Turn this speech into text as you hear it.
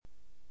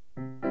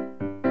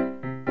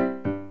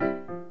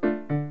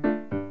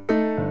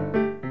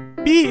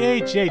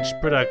BHH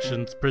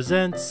Productions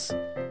presents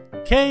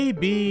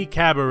KB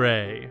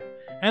Cabaret,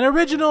 an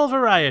original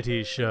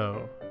variety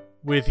show,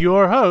 with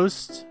your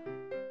host,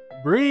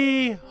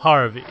 Bree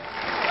Harvey.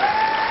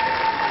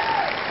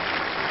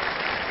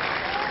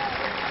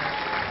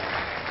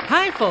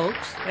 Hi,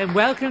 folks, and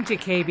welcome to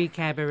KB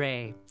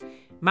Cabaret.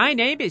 My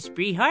name is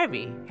Bree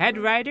Harvey, head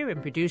writer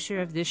and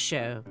producer of this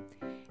show.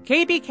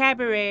 KB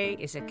Cabaret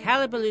is a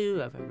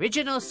calabaloo of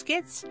original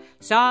skits,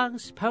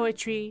 songs,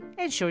 poetry,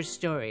 and short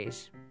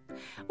stories.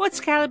 What's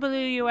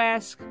calabaloo, you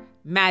ask?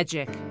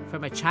 Magic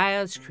from a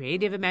child's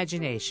creative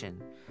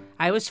imagination.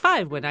 I was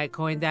 5 when I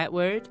coined that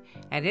word,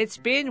 and it's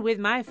been with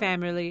my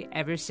family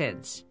ever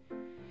since.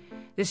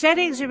 The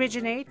settings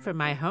originate from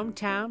my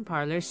hometown,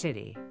 Parlor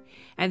City,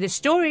 and the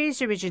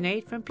stories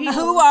originate from people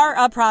who are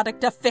a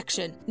product of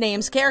fiction.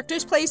 Names,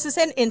 characters, places,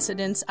 and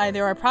incidents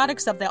either are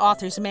products of the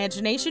author's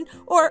imagination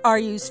or are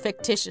used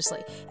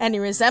fictitiously. Any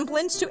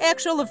resemblance to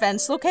actual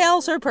events,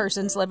 locales, or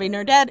persons living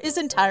or dead is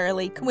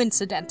entirely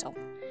coincidental.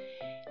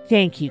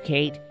 Thank you,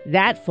 Kate.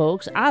 That,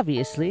 folks,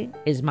 obviously,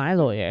 is my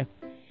lawyer.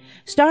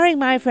 Starring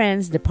my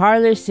friends, the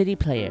Parlor City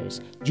Players,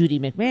 Judy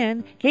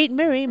McMahon, Kate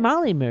Murray,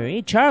 Molly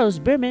Murray, Charles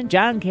Berman,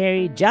 John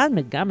Carey, John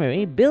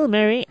Montgomery, Bill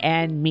Murray,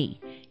 and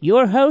me,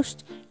 your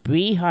host,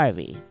 Bree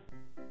Harvey.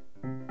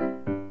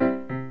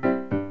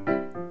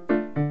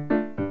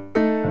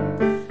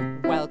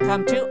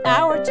 Welcome to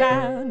our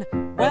town,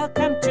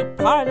 welcome to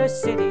Parlor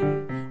City,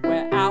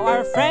 where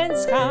our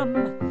friends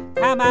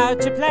come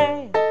out to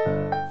play.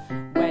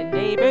 When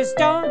neighbors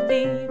don't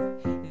leave,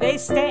 they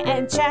stay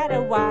and chat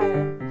a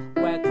while.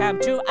 Welcome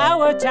to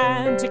our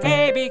town, to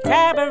KB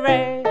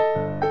Cabaret.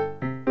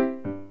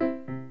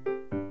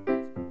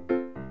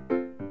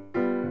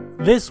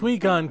 This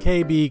week on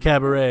KB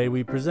Cabaret,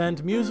 we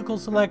present musical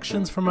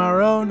selections from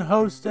our own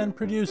host and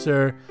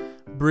producer,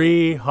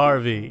 Bree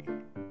Harvey.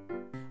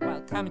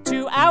 Welcome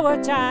to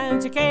our town,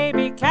 to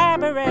KB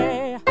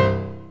Cabaret.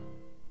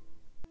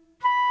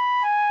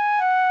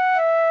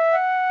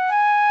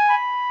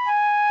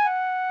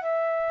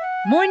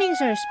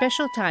 Mornings are a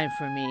special time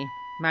for me.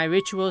 My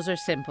rituals are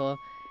simple.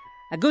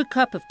 A good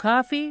cup of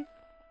coffee,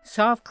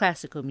 soft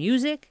classical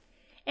music,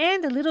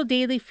 and a little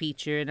daily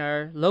feature in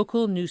our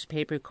local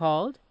newspaper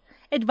called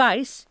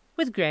Advice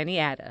with Granny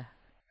Ada.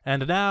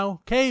 And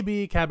now,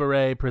 KB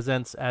Cabaret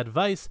presents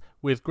Advice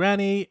with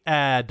Granny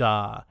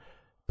Ada,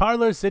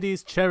 Parlor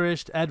City's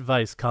cherished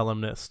advice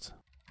columnist.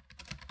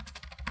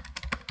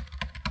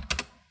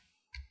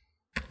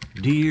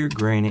 Dear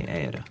Granny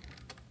Ada,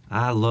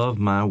 I love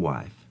my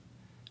wife.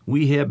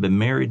 We have been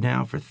married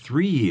now for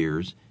 3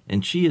 years,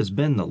 and she has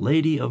been the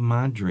lady of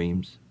my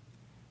dreams.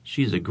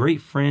 She's a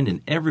great friend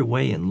in every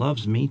way and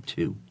loves me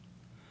too.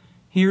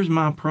 Here's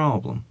my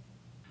problem.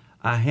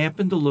 I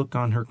happened to look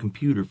on her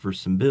computer for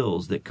some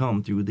bills that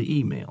come through the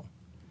email.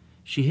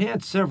 She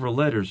had several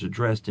letters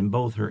addressed in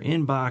both her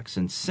inbox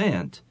and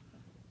sent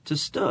to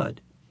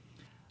Stud.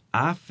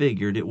 I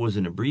figured it was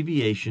an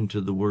abbreviation to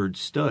the word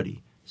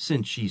study,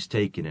 since she's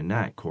taking a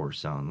night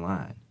course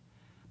online.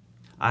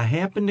 I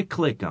happened to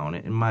click on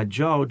it and my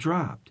jaw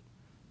dropped.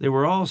 There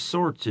were all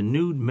sorts of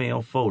nude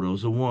male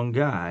photos of one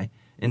guy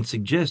and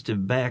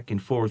suggestive back and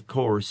forth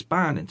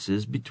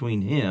correspondences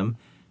between him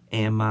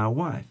and my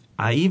wife.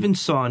 I even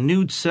saw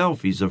nude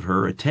selfies of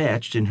her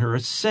attached in her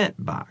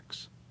sent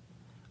box.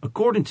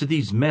 According to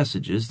these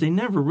messages, they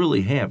never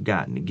really have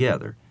gotten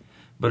together,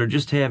 but are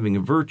just having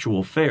a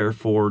virtual affair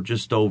for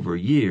just over a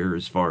year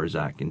as far as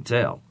I can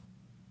tell.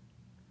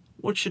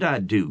 What should I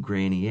do,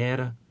 Granny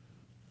Ada?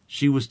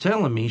 She was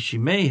telling me she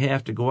may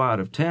have to go out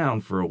of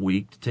town for a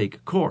week to take a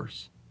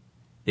course.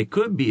 It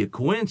could be a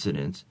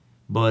coincidence,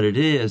 but it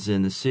is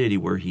in the city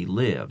where he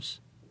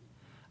lives.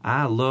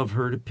 I love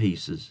her to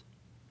pieces.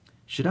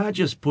 Should I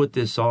just put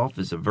this off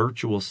as a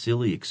virtual,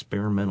 silly,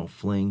 experimental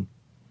fling?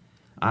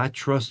 I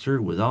trust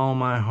her with all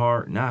my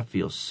heart, and I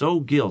feel so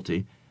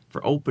guilty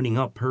for opening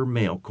up her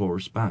mail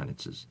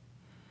correspondences.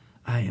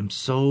 I am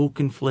so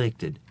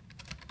conflicted.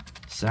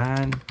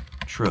 Signed,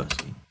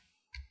 Trusting.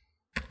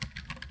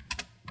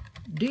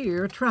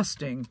 Dear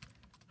Trusting,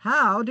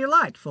 how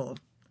delightful.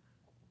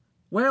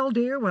 Well,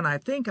 dear, when I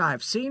think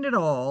I've seen it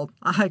all,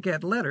 I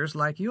get letters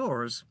like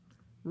yours.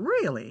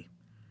 Really?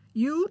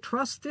 You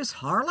trust this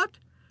harlot?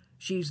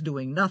 She's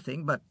doing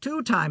nothing but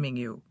two-timing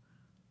you.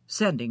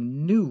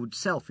 Sending nude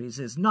selfies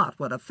is not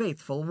what a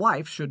faithful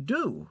wife should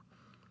do.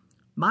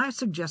 My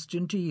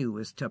suggestion to you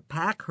is to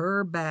pack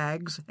her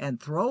bags and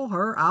throw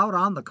her out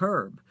on the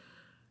curb.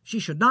 She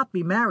should not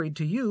be married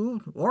to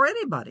you or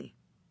anybody.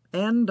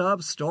 End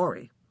of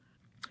story.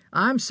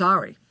 I'm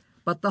sorry,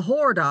 but the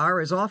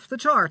whoredar is off the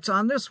charts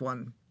on this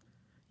one.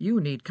 You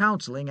need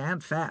counseling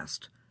and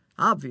fast.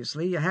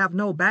 Obviously, you have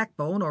no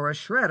backbone or a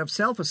shred of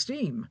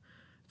self-esteem.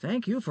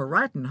 Thank you for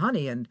writing,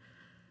 honey, and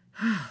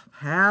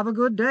have a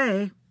good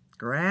day,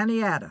 Granny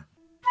Ada.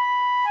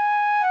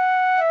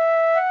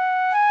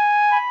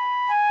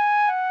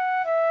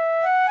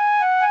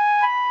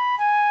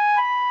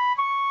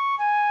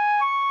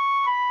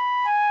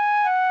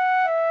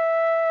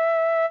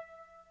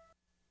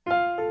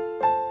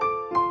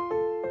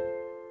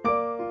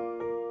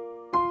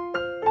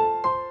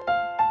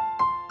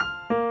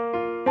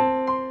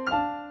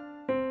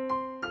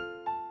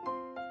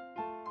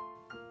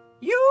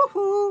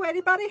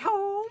 anybody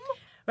home?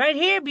 Right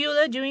here,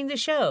 Beulah, doing the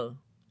show.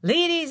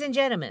 Ladies and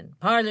gentlemen,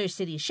 Parlor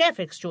City Chef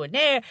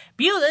Extraordinaire,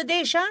 Beulah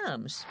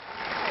Deschamps.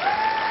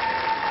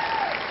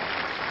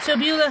 So,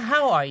 Beulah,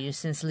 how are you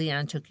since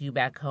Leon took you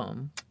back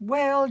home?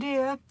 Well,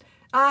 dear,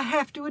 I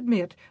have to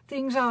admit,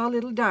 things are a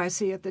little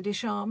dicey at the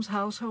Deschamps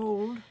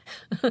household.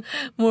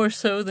 More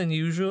so than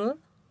usual?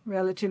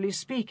 Relatively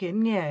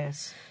speaking,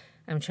 yes.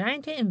 I'm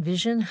trying to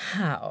envision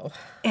how.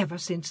 Ever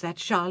since that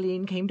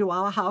Charlene came to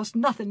our house,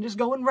 nothing is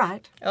going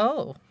right.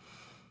 Oh.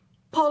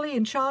 Polly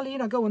and Charlene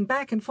are going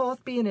back and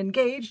forth being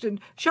engaged, and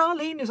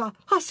Charlene is a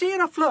hussy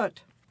and a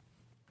flirt.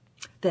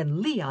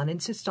 Then Leon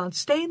insists on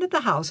staying at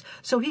the house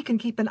so he can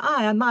keep an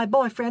eye on my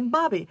boyfriend,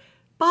 Bobby.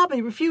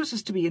 Bobby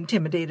refuses to be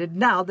intimidated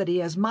now that he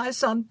has my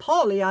son,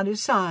 Paulie, on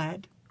his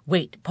side.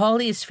 Wait,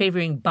 Paulie is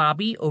favoring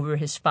Bobby over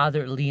his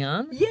father,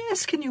 Leon?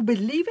 Yes, can you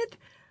believe it?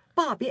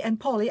 Bobby and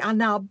Paulie are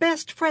now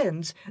best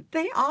friends.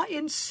 They are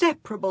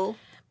inseparable.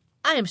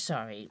 I am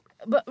sorry,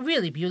 but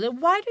really, Beulah,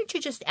 why don't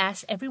you just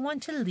ask everyone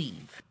to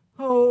leave?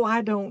 Oh,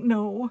 I don't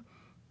know.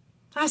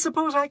 I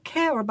suppose I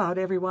care about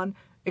everyone,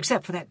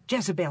 except for that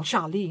Jezebel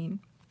Charlene.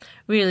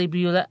 Really,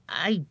 Beulah,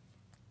 I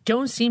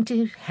don't seem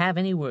to have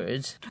any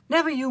words.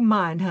 Never you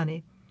mind,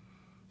 honey.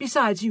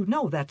 Besides, you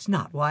know that's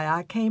not why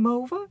I came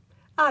over.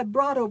 I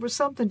brought over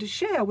something to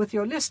share with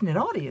your listening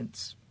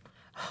audience.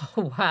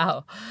 Oh,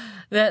 wow.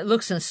 That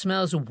looks and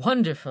smells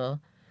wonderful.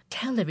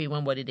 Tell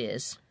everyone what it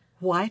is.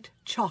 White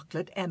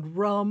chocolate and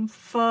rum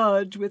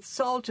fudge with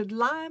salted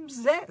lime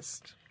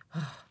zest.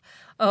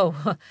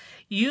 Oh,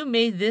 you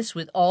made this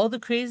with all the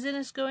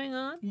craziness going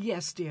on?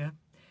 Yes, dear.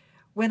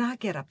 When I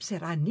get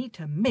upset, I need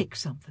to make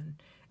something.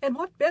 And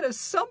what better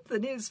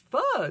something is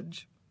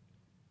fudge?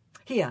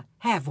 Here,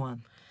 have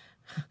one.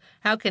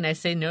 How can I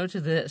say no to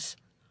this?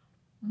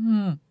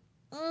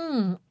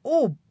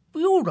 Oh,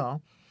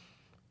 Beulah,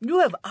 you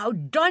have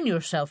outdone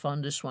yourself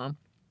on this one.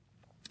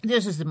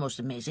 This is the most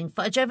amazing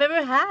fudge I've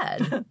ever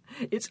had.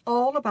 It's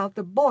all about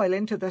the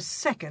boiling to the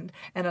second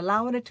and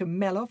allowing it to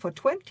mellow for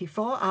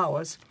 24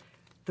 hours.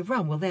 The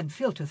rum will then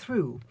filter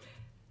through.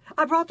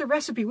 I brought the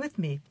recipe with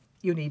me.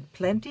 You need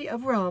plenty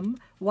of rum,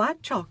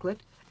 white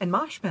chocolate, and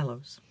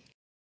marshmallows.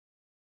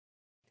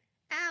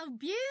 Oh,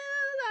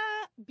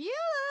 Beulah!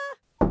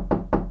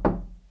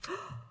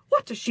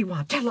 What does she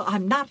want? Tell her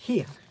I'm not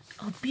here.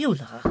 Oh,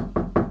 Beulah.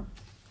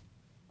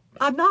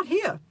 I'm not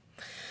here.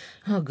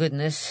 Oh,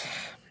 goodness.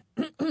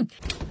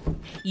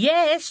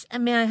 Yes,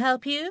 may I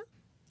help you?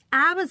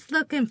 I was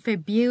looking for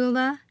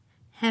Beulah.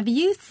 Have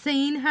you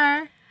seen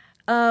her?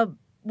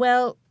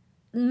 Well,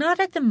 not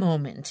at the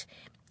moment.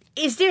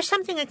 Is there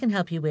something I can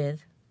help you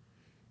with?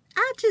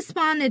 I just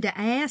wanted to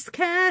ask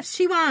her if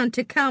she wanted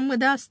to come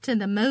with us to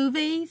the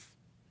movies.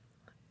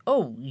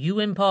 Oh, you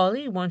and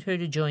Polly want her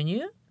to join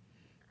you?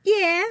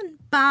 Yeah,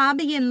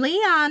 Bobby and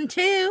Leon,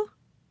 too.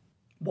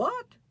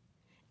 What?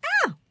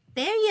 Oh,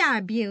 there you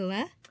are,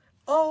 Beulah.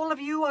 All of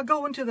you are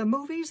going to the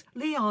movies?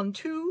 Leon,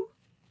 too?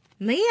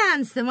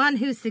 Leon's the one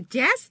who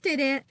suggested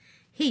it.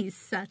 He's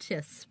such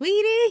a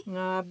sweetie.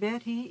 I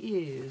bet he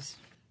is.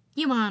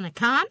 You want to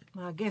come?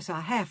 I guess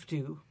I have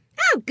to.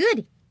 Oh,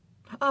 goody.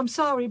 I'm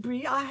sorry,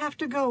 Bree. I have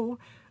to go.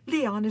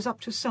 Leon is up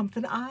to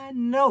something. I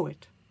know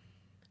it.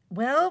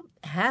 Well,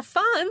 have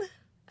fun.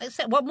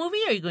 What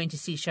movie are you going to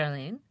see,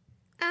 Charlene?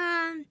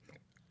 I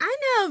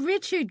know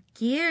Richard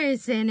Gere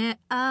is in it.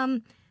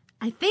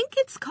 I think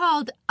it's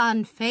called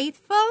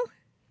Unfaithful.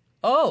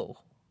 Oh.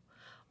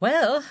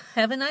 Well,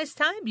 have a nice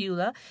time,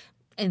 Beulah.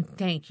 And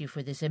thank you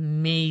for this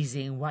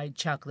amazing white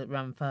chocolate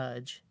rum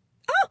fudge.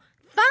 Oh,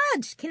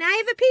 fudge. Can I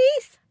have a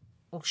piece?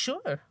 Oh,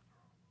 sure.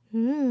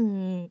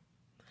 Hmm.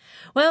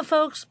 Well,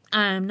 folks,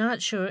 I'm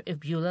not sure if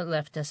Beulah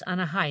left us on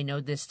a high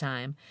note this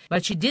time,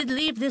 but she did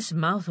leave this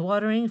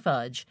mouth-watering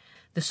fudge.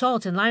 The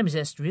salt and lime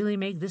zest really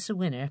make this a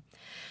winner.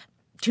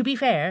 To be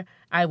fair,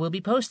 I will be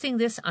posting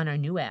this on our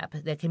new app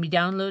that can be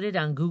downloaded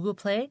on Google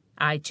Play,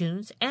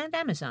 iTunes, and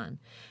Amazon.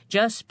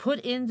 Just put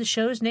in the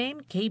show's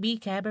name,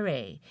 KB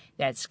Cabaret.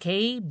 That's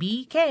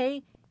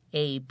KBKabaret.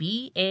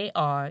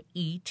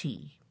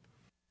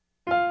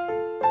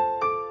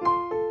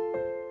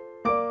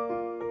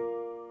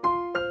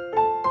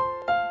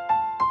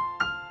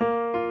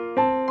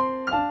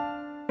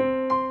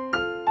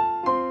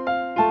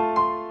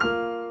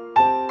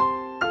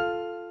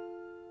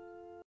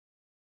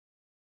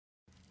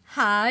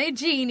 Hi,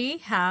 Jeannie.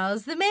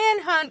 How's the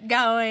manhunt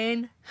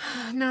going?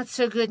 Not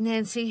so good,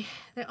 Nancy.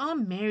 They're all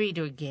married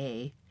or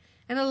gay,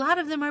 and a lot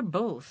of them are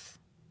both.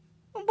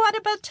 What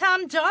about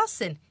Tom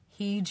Dawson?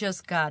 He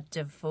just got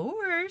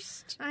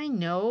divorced. I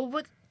know,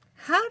 but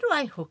how do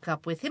I hook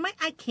up with him?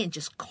 I can't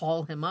just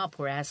call him up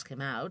or ask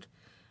him out.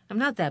 I'm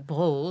not that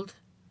bold.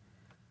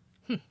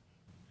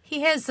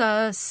 He has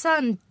a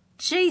son,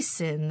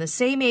 Jason, the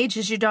same age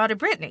as your daughter,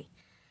 Brittany.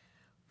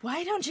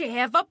 Why don't you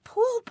have a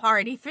pool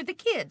party for the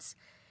kids?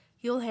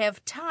 You'll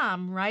have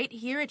Tom right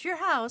here at your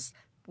house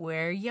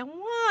where you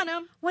want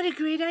him. What a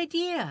great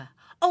idea.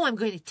 Oh, I'm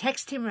going to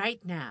text him right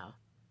now.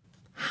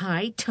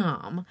 Hi,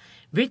 Tom.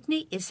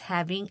 Brittany is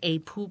having a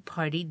pool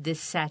party this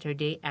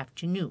Saturday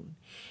afternoon,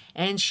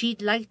 and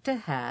she'd like to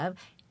have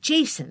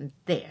Jason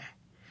there.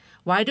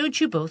 Why don't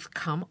you both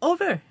come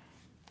over?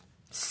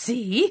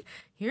 See?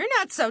 You're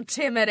not so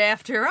timid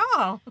after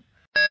all.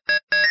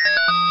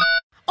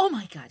 Oh,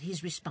 my God,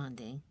 he's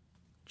responding.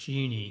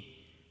 Jeannie,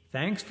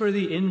 thanks for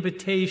the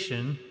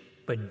invitation,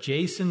 but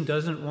Jason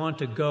doesn't want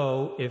to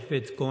go if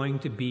it's going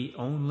to be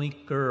only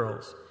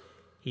girls.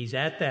 He's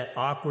at that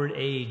awkward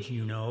age,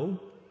 you know.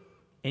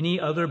 Any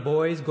other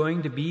boys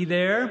going to be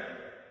there?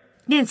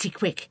 Nancy,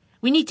 quick.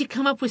 We need to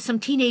come up with some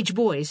teenage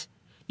boys.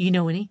 You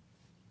know any?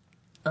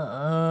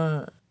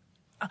 I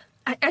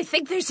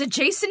think there's a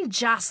Jason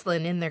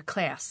Jocelyn in their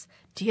class.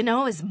 Do you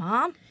know his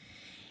mom?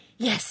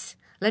 Yes,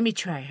 let me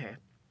try her.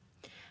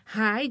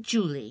 Hi,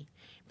 Julie.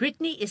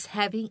 Brittany is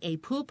having a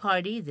pool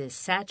party this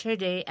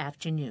Saturday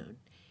afternoon.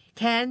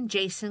 Can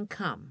Jason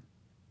come?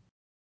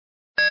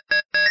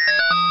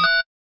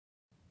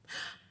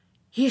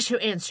 Here's her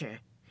answer.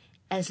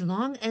 As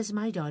long as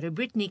my daughter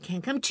Brittany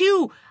can come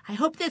too. I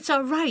hope that's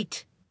all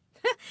right.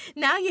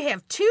 Now you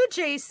have 2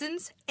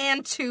 Jasons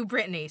and 2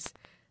 Brittnys.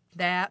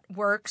 That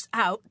works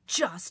out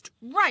just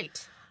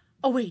right.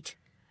 Oh, wait.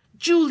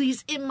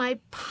 Julie's in my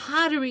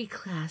pottery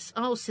class.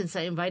 Oh, since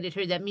I invited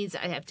her, that means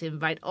I have to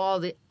invite all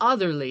the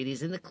other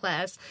ladies in the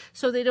class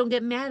so they don't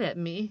get mad at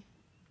me.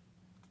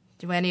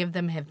 Do any of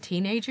them have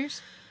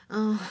teenagers?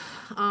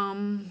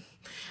 Barb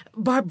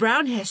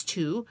Brown has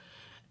 2.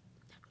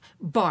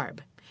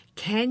 Barb,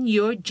 can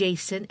your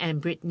Jason and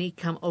Brittany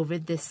come over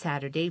this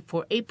Saturday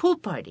for a pool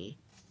party?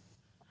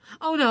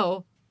 Oh,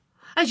 no.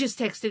 I just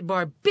texted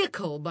Barb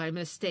Bickle by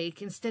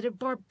mistake instead of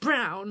Barb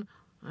Brown.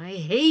 I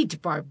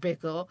hate Barb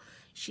Bickle.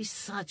 She's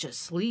such a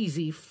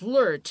sleazy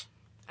flirt.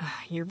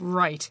 You're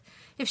right.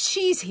 If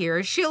she's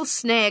here, she'll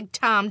snag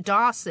Tom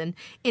Dawson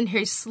in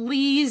her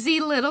sleazy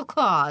little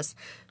claws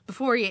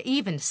before you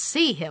even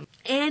see him.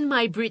 And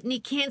my Brittany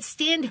can't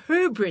stand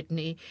her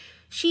Brittany.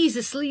 She's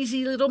a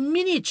sleazy little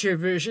miniature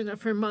version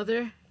of her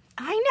mother.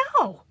 I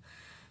know.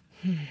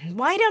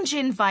 Why don't you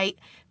invite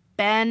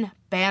Ben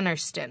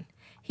Bannerston?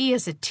 He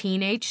has a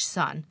teenage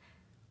son,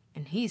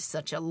 and he's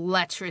such a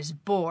lecherous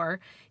bore.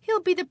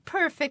 He'll be the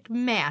perfect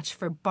match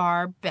for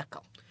Barb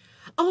Bickle.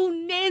 Oh,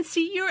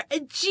 Nancy, you're a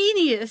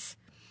genius.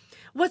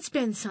 What's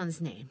Ben's son's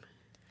name?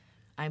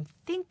 I'm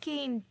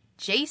thinking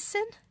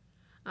Jason?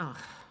 Oh,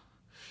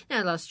 now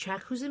I lost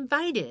track who's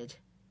invited.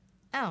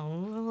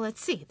 Oh, well,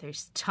 let's see.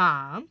 There's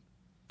Tom,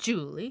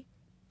 Julie,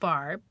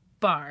 Barb,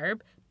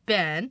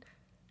 Ben,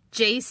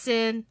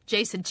 Jason,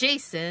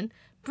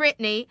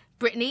 Brittany,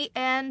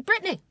 and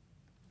Brittany.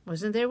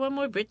 Wasn't there one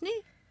more Brittany?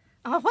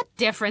 Oh, what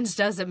difference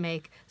does it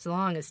make as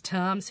long as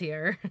Tom's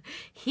here?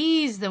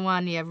 He's the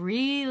one you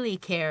really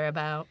care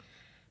about.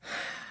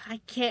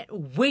 I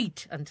can't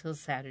wait until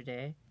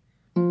Saturday.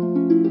 I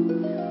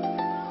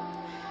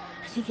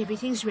think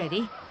everything's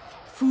ready.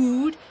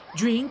 Food,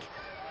 drink,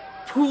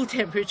 pool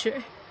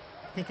temperature.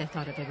 I think I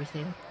thought of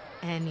everything.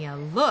 And you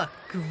look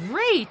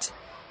great.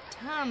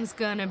 Tom's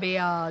gonna be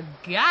all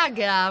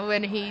gaga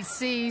when he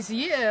sees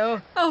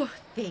you. Oh,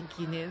 thank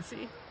you,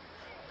 Nancy.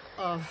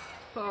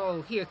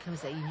 Oh, here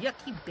comes that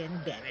yucky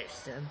Ben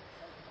Bannerston.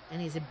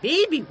 And he's a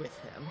baby with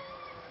him.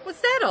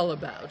 What's that all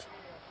about?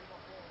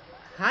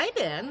 Hi,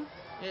 Ben.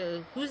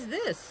 Who's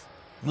this?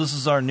 This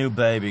is our new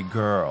baby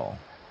girl.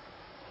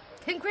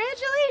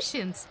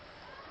 Congratulations.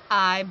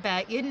 I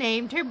bet you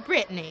named her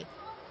Brittany.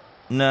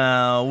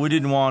 No, we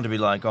didn't want to be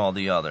like all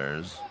the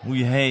others.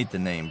 We hate the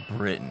name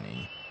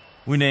Brittany.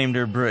 We named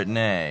her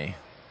Brittany.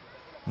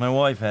 My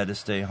wife had to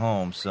stay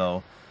home,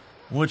 so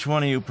which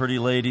one of you pretty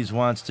ladies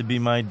wants to be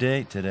my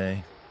date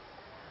today?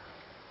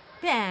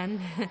 Ben,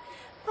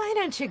 why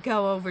don't you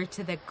go over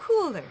to the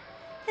cooler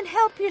and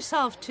help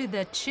yourself to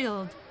the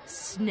chilled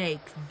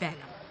snake venom?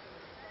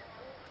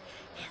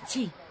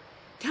 Nancy,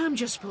 Tom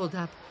just pulled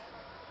up.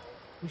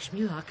 Wish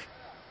me luck.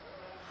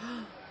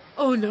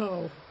 Oh,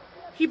 no.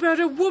 He brought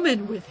a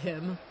woman with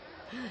him.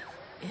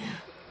 Yeah,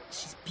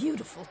 she's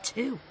beautiful,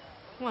 too.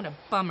 What a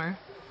bummer.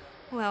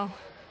 Well,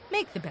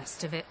 make the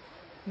best of it.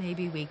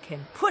 Maybe we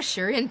can push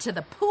her into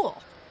the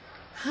pool.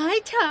 Hi,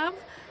 Tom.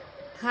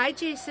 Hi,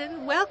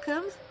 Jason.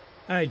 Welcome.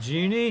 Hi,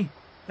 Jeannie.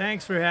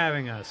 Thanks for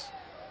having us.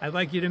 I'd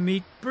like you to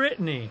meet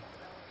Brittany.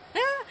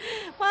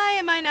 Why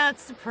am I not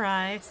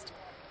surprised?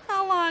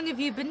 How long have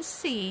you been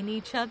seeing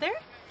each other?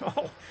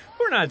 Oh,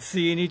 we're not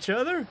seeing each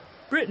other.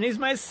 Brittany's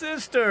my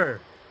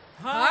sister.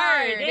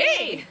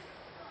 Party!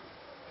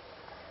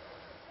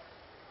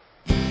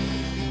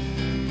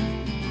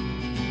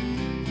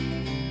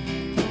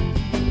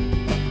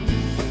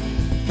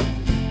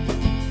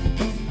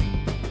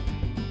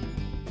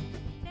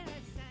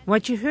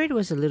 What you heard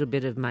was a little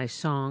bit of my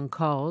song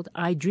called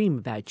I Dream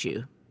About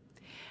You.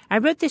 I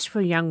wrote this for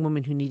a young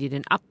woman who needed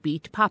an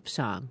upbeat pop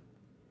song.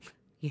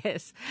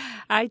 Yes,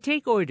 I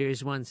take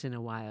orders once in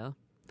a while.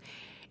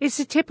 It's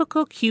a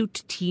typical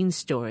cute teen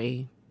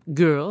story.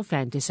 Girl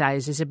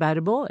fantasizes about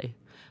a boy.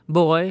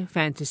 Boy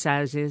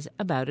fantasizes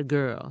about a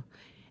girl.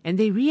 And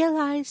they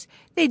realize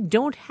they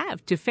don't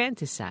have to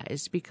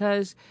fantasize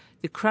because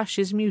the crush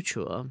is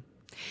mutual.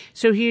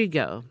 So here you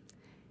go.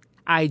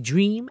 I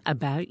dream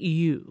about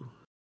you.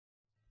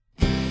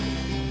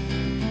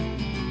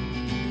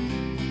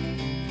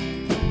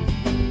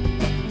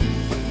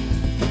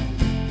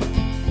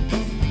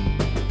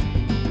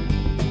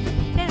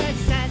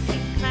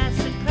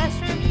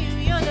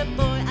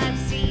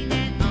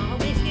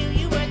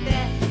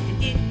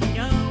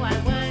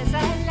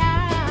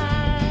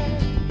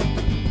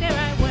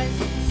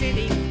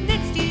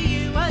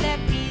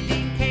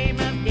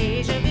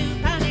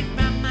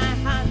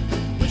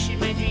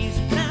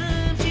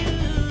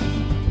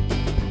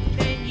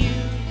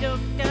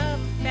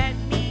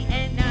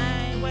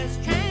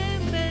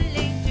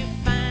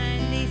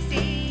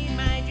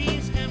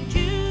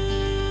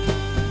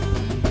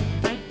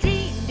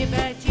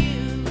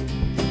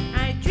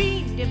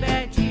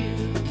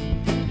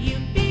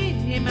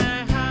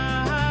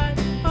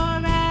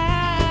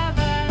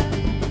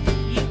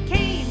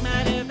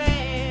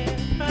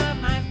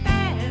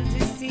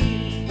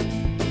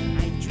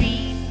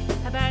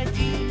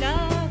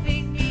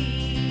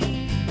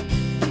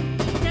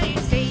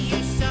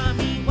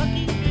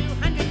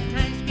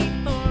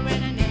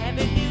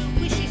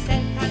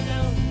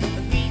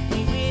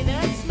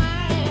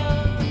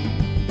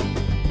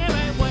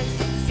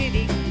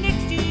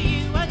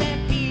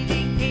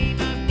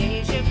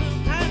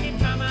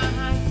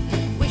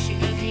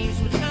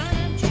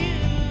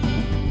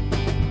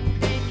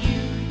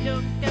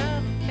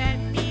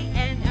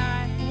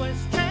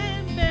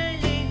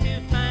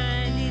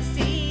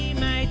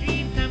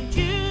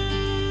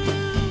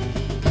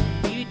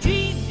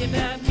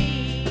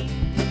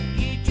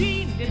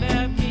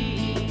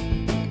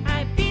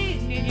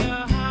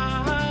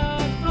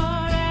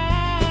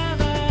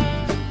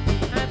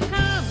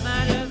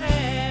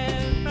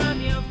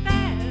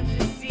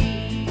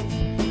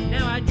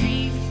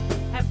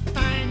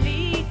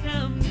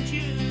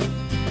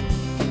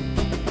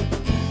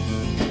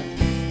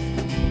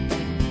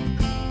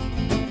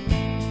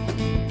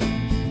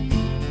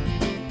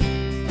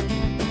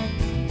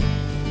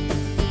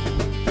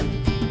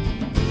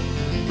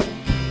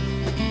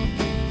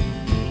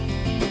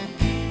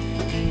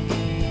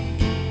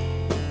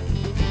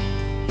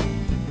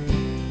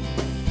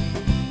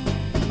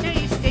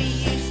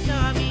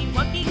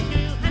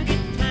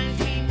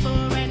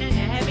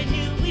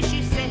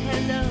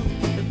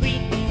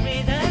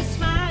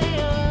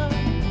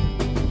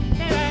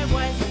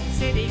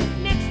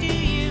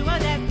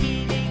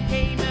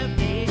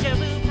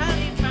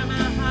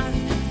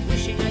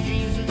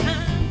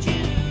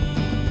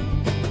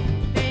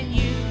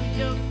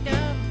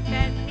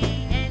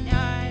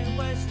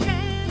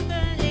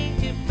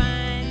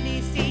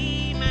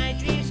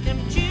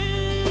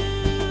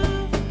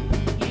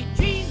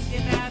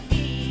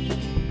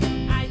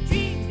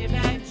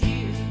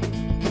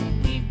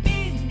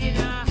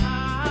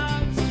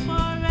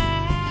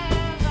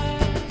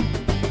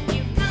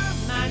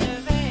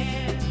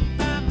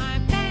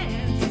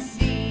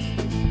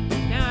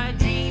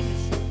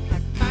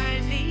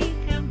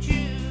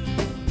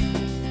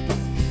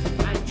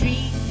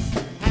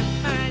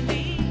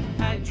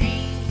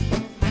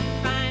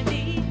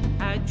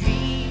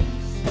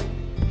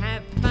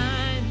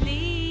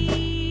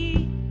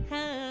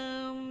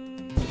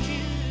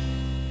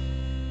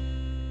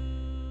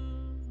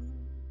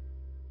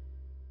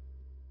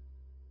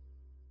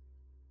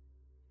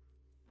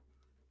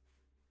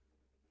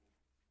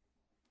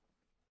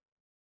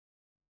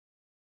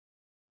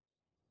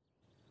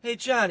 Hey,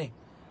 Johnny,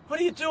 what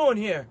are you doing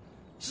here?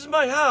 This is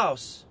my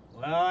house.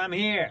 Well, I'm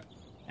here,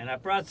 and I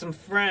brought some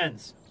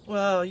friends.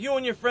 Well, you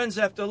and your friends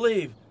have to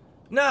leave.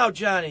 Now,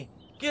 Johnny,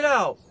 get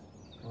out.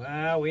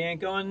 Well, we ain't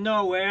going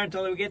nowhere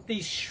until we get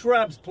these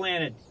shrubs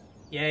planted.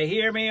 You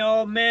hear me,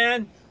 old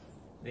man?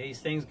 These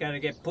things gotta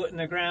get put in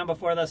the ground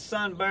before the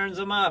sun burns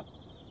them up.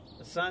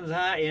 The sun's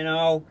hot, you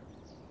know,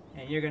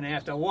 and you're gonna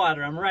have to water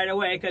them right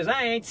away, 'cause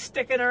I ain't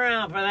sticking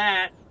around for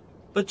that.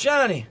 But,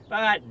 Johnny...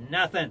 But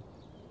nothing.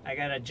 I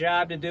got a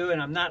job to do,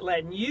 and I'm not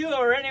letting you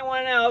or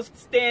anyone else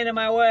stand in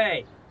my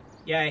way.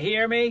 You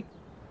hear me,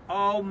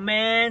 old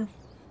man?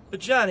 But,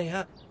 Johnny,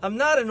 I'm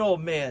not an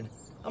old man.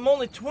 I'm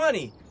only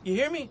 20. You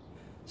hear me?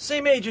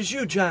 Same age as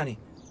you, Johnny.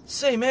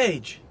 Same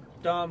age.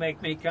 Don't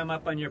make me come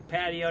up on your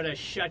patio to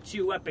shut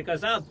you up,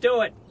 because I'll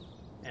do it.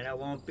 And it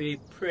won't be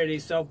pretty,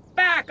 so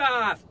back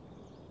off.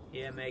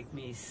 You make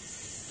me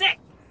sick.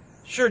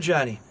 Sure,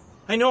 Johnny.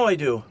 I know I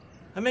do.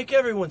 I make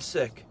everyone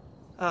sick.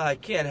 I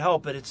can't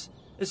help it.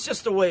 It's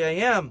just the way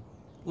I am.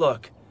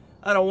 Look,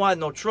 I don't want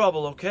no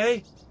trouble,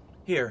 okay?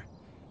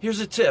 Here's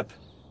a tip.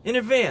 In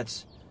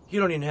advance. You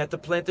don't even have to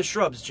plant the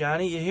shrubs,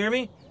 Johnny. You hear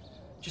me?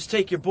 Just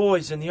take your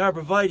boys and the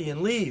arborvitae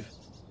and leave.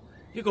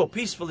 You go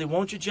peacefully,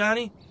 won't you,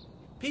 Johnny?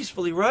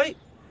 Peacefully, right?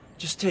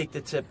 Just take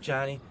the tip,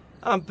 Johnny.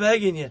 I'm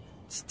begging you.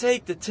 Just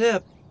take the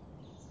tip.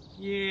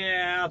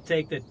 Yeah, I'll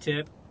take the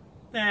tip.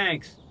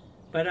 Thanks.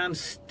 But I'm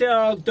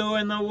still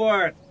doing the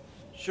work.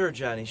 Sure,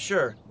 Johnny,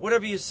 sure.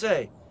 Whatever you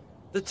say.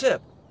 The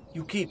tip,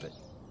 you keep it.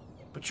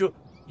 But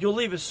you'll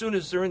leave as soon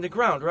as they're in the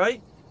ground,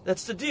 right?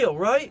 That's the deal,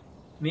 right?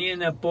 Me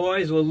and the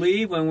boys will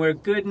leave when we're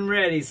good and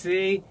ready,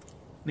 see?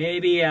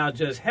 Maybe I'll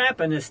just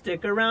happen to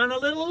stick around a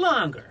little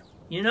longer,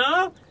 you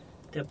know?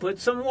 To put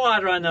some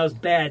water on those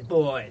bad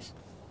boys.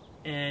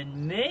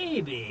 And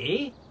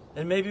maybe...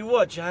 And maybe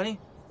what, Johnny?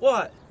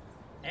 What?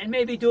 And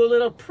maybe do a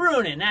little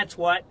pruning, that's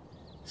what.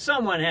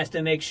 Someone has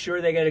to make sure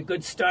they get a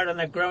good start on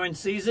the growing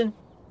season.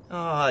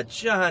 Aw,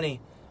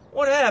 Johnny,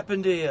 what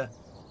happened to you?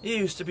 You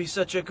used to be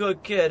such a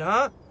good kid,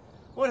 huh?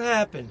 What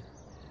happened?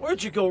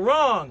 Where'd you go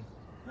wrong?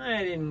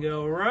 I didn't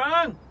go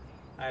wrong.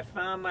 I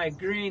found my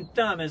green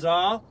thumb is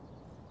all.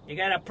 You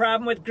got a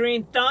problem with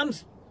green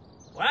thumbs?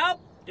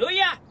 Well, do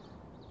ya?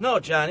 No,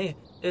 Johnny,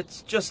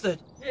 it's just that...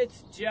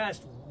 It's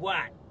just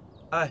what?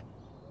 I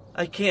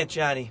can't,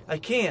 Johnny, I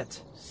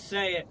can't.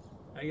 Say it,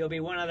 or you'll be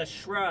one of the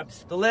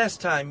shrubs. The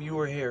last time you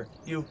were here,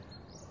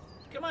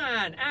 Come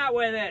on, out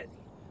with it.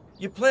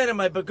 You planted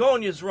my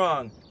begonias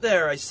wrong.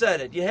 There, I said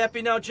it. You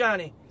happy now,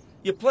 Johnny?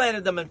 You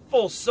planted them in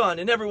full sun,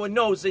 and everyone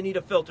knows they need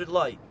a filtered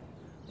light.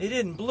 They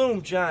didn't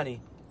bloom, Johnny.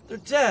 They're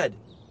dead.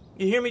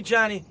 You hear me,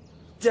 Johnny?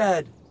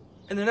 Dead.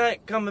 And they're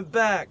not coming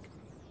back.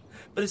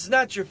 But it's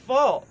not your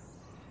fault.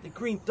 The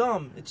green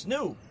thumb, it's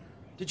new.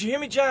 Did you hear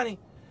me, Johnny?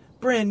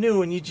 Brand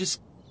new, and you just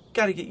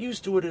gotta get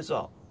used to it is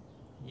all.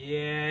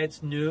 Yeah,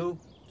 it's new.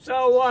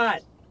 So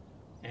what?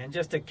 And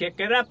just to kick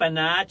it up a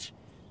notch,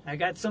 I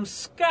got some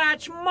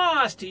Scotch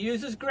moss to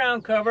use as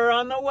ground cover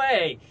on the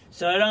way,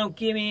 so don't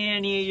give me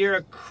any of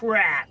your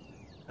crap.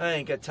 I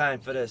ain't got time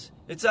for this.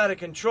 It's out of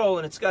control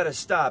and it's gotta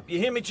stop. You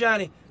hear me,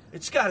 Johnny?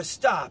 It's gotta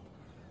stop.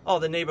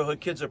 All the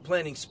neighborhood kids are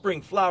planting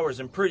spring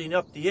flowers and prettying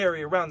up the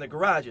area around the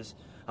garages.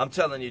 I'm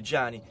telling you,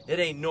 Johnny, it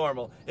ain't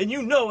normal. And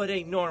you know it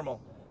ain't normal.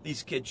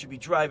 These kids should be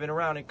driving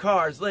around in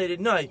cars late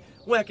at night,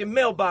 whacking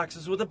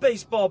mailboxes with a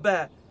baseball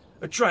bat,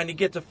 or trying to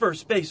get to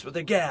first base with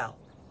a gal.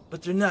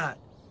 But they're not.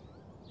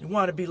 They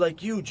want to be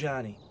like you,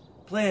 Johnny.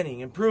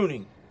 Planting and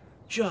pruning.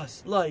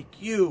 Just like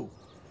you.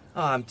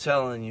 Oh, I'm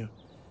telling you.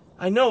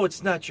 I know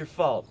it's not your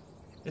fault.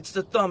 It's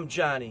the thumb,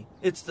 Johnny.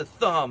 It's the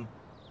thumb.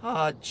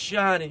 Ah,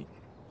 Johnny.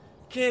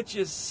 Can't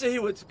you see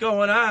what's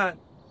going on?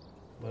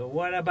 But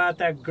what about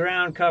that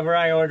ground cover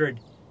I ordered?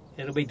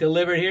 It'll be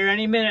delivered here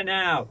any minute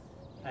now.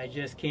 I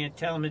just can't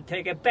tell them to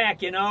take it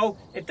back, you know?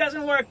 It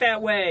doesn't work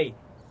that way.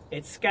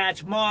 It's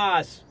Scotch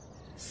moss.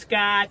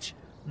 Scotch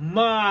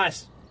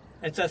moss.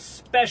 It's a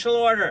special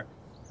order.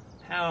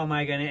 How am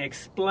I going to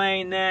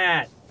explain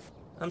that?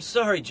 I'm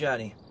sorry,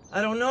 Johnny.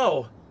 I don't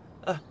know.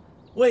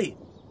 Wait.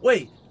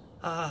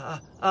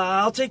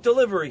 I'll take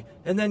delivery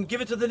and then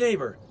give it to the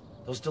neighbor.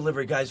 Those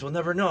delivery guys will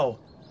never know.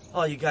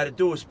 All you gotta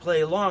do is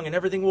play along and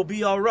everything will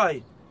be all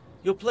right.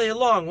 You'll play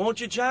along, won't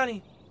you,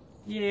 Johnny?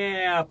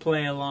 Yeah, I'll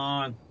play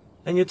along.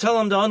 And you tell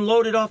them to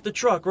unload it off the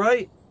truck,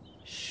 right?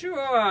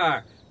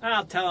 Sure.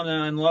 I'll tell them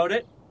to unload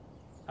it.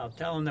 I'll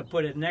tell them to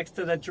put it next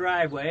to the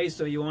driveway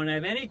so you won't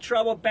have any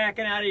trouble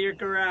backing out of your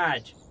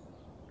garage.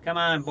 Come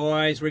on,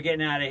 boys, we're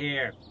getting out of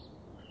here.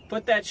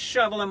 Put that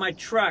shovel in my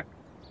truck.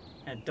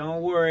 And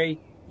don't worry,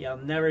 you'll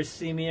never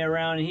see me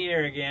around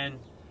here again.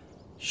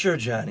 Sure,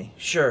 Johnny,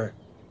 sure.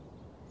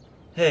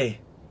 Hey,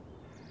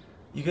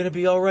 you gonna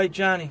be all right,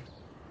 Johnny?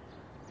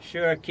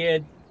 Sure,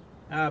 kid.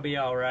 I'll be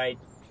all right.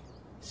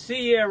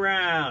 See you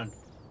around.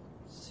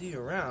 See you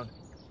around?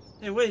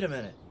 Hey, wait a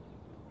minute.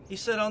 He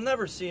said I'll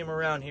never see him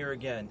around here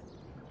again.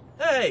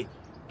 Hey,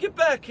 get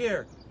back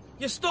here.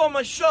 You stole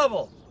my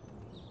shovel.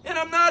 And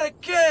I'm not a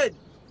kid.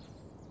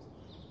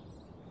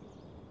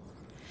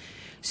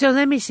 So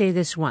let me say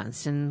this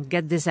once and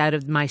get this out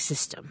of my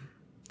system.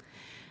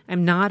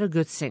 am not a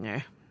good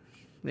singer.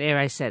 There,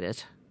 I said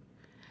it.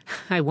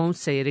 I won't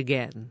say it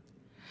again.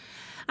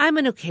 I'm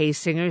an okay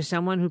singer,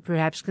 someone who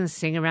perhaps can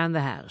sing around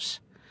the house.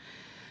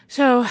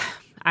 So,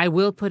 I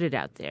will put it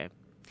out there.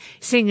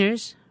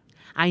 Singers,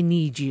 I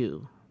need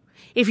you.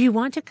 If you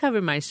want to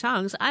cover my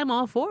songs, I'm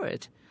all for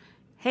it.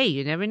 Hey,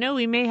 you never know,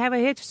 we may have a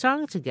hit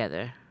song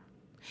together.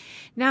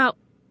 Now,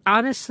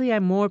 honestly,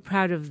 I'm more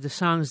proud of the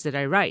songs that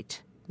I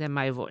write than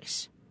my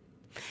voice.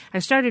 I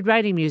started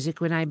writing music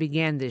when I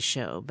began this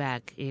show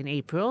back in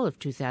April of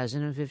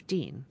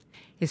 2015.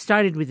 It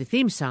started with the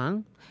theme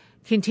song,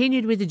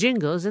 continued with the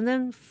jingles, and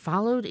then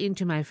followed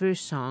into my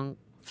first song,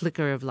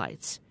 Flicker of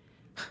Lights.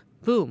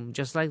 Boom,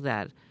 just like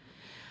that.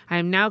 I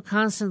am now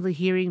constantly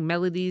hearing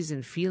melodies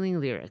and feeling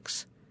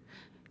lyrics.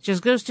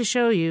 Just goes to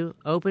show you,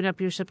 open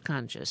up your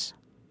subconscious.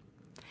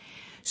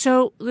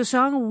 So, the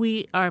song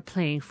we are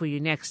playing for you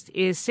next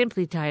is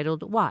simply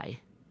titled, Why?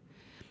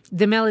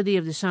 The melody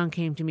of the song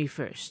came to me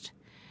first.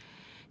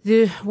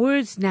 The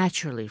words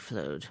naturally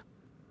flowed.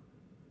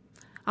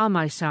 All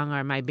my songs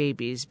are my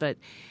babies, but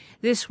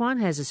this one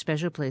has a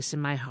special place in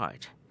my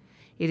heart.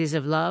 It is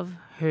of love,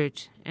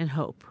 hurt, and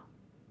hope.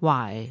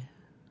 Why?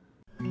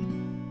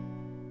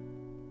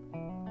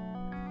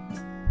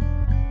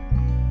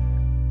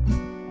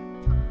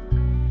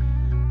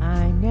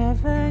 I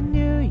never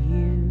knew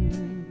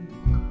you.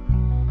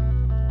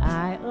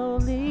 I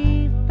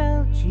only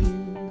felt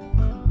you.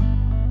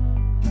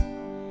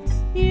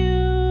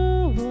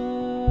 You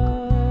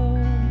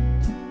were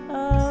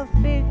a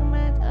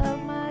figment of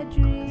my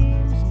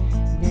dreams.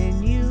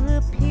 Then you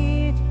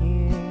appeared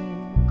here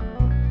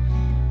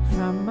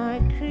from my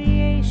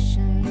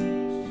creation.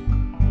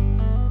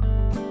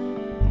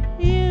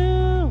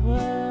 You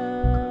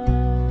were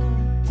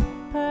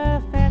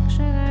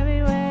perfection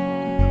every way.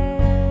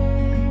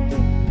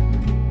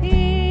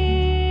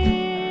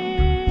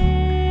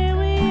 Here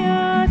we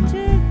are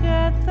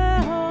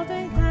together,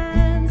 holding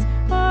hands,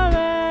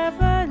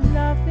 forever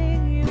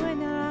loving you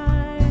and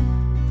I,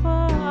 for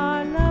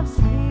our love's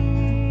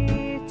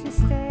here to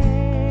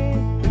stay.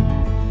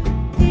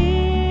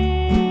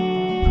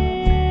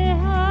 Here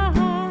our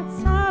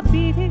hearts are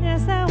beating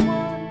as they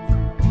want.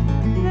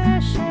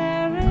 They're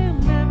sharing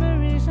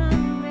memories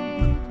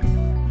unmade.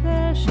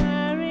 They're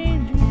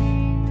sharing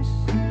dreams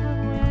of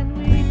when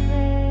we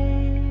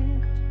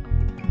played.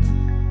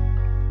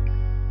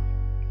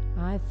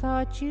 I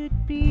thought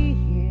you'd be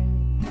here.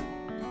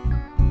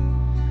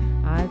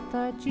 I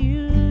thought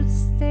you'd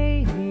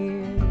stay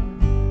here.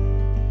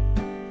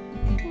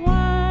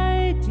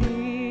 Why did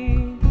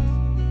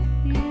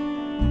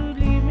you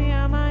leave me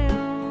on my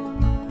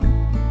own?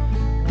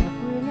 What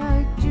will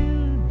I do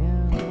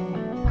now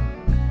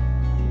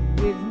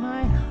with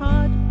my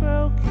heart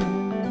broken?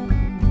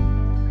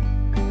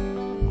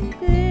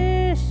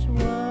 This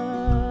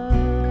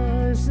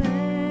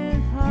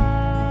wasn't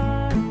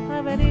part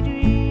of any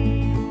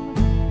dream.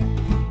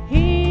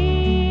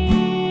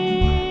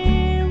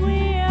 Here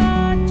we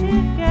are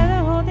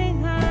together,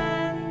 holding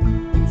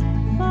hands,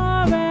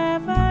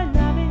 forever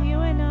loving you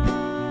and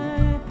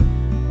I,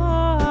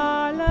 for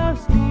our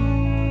love's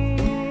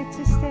here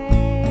to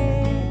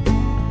stay.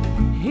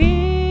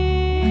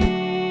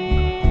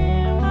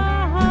 Here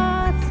our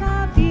hearts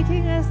are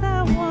beating as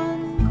the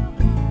one.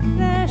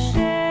 They're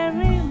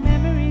sharing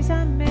memories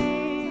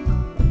unmade.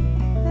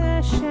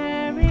 They're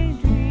sharing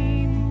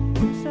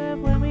dreams of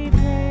when we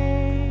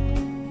played.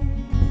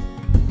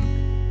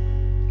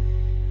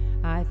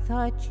 I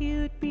thought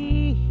you'd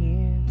be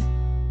here.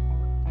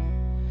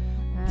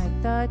 I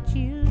thought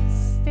you'd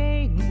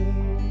stay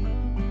near.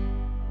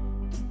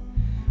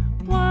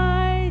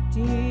 Why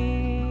did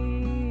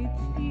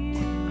you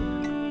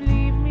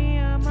leave me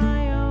on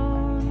my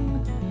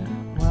own?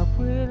 What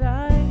will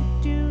I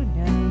do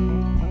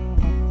now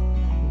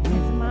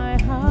with my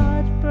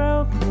heart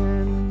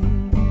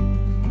broken?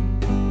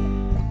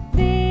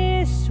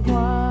 This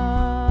wasn't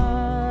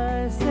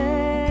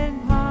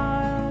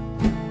part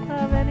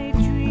of any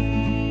dream.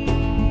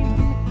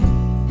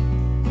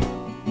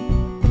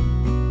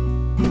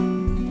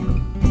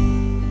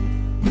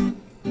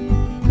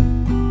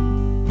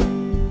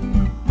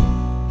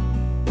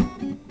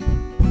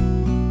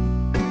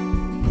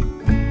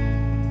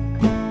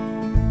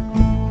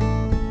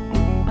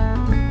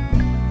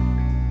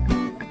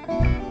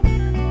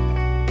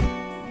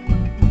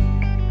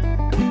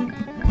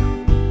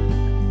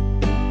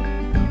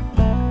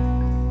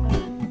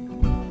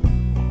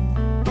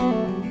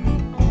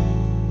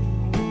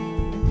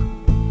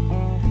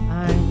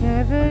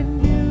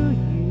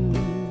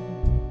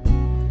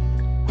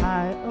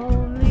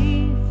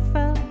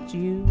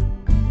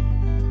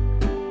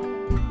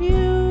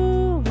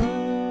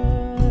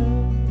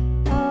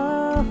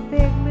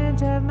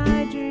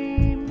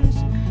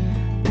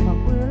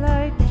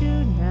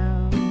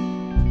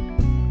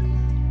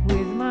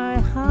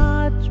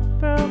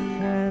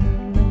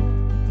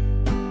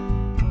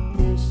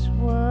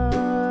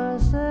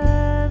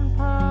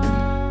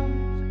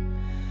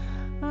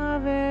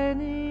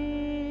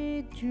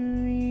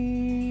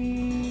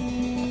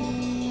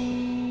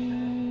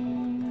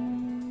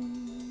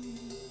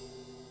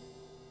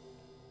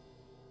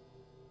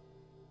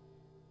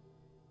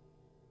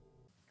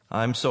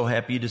 I'm so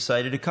happy you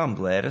decided to come,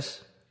 Gladys.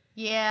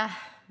 Yeah,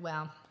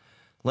 well.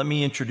 Let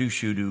me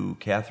introduce you to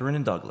Catherine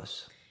and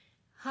Douglas.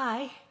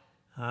 Hi.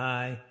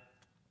 Hi.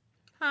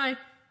 Hi.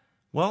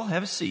 Well,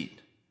 have a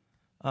seat.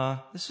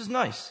 This is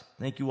nice.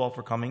 Thank you all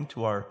for coming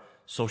to our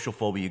social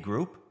phobia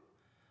group.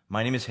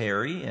 My name is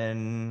Harry,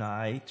 and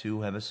I,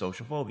 too, have a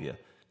social phobia.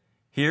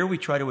 Here we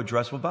try to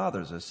address what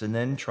bothers us and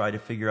then try to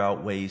figure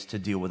out ways to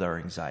deal with our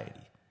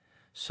anxiety.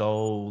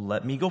 So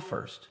let me go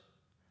first.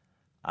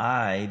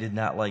 I did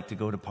not like to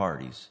go to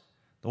parties.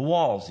 The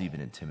walls even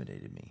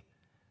intimidated me.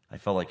 I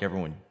felt like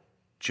everyone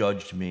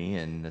judged me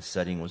and the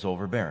setting was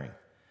overbearing.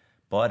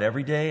 But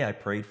every day I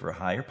prayed for a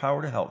higher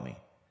power to help me.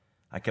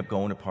 I kept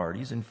going to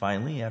parties, and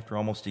finally, after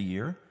almost a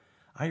year,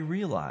 I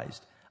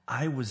realized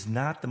I was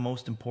not the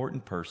most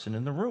important person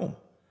in the room.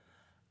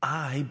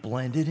 I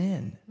blended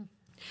in.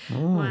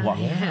 Wow.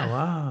 Yeah,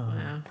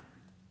 wow.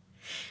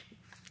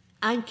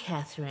 I'm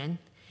Catherine.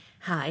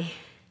 Hi.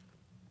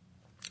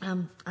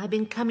 I've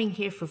been coming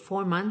here for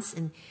 4 months,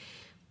 and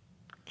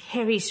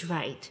Harry's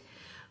right.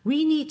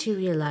 We need to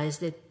realize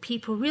that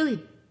people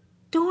really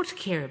don't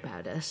care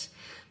about us.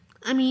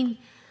 I mean,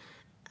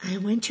 I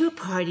went to a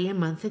party a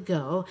month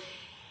ago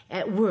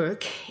at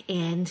work,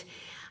 and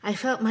I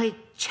felt my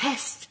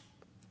chest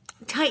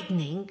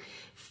tightening,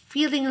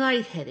 feeling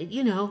lightheaded,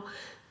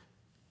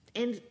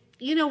 And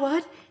you know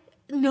what?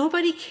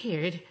 Nobody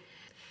cared.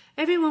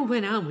 Everyone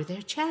went on with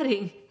their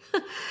chatting.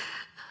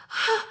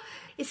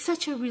 It's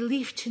such a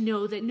relief to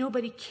know that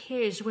nobody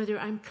cares whether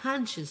I'm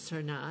conscious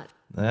or not.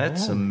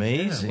 That's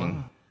amazing. Yeah,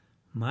 wow.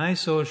 My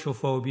social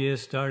phobia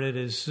started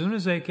as soon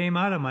as I came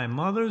out of my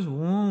mother's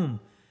womb.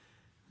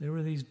 There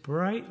were these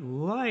bright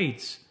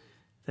lights.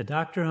 The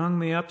doctor hung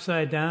me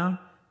upside down,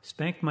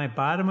 spanked my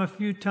bottom a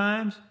few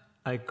times.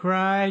 I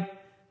cried.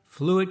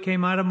 Fluid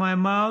came out of my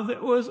mouth.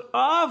 It was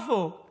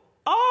awful.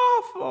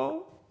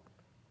 Awful.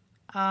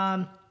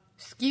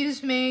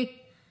 Excuse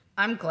me.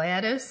 I'm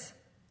Gladys.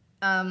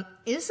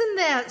 Isn't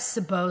that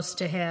supposed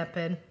to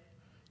happen?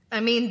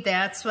 I mean,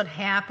 that's what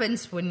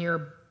happens when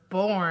you're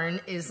born,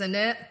 isn't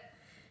it?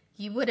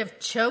 You would have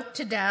choked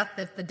to death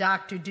if the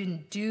doctor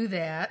didn't do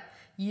that.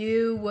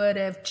 You would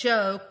have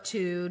choked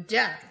to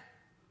death.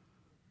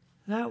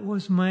 That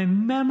was my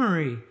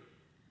memory.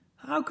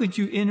 How could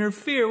you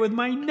interfere with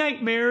my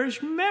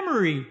nightmarish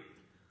memory?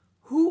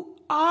 Who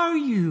are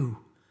you?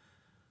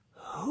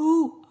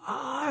 Who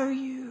are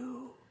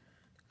you?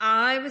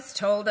 I was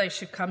told I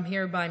should come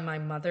here by my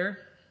mother.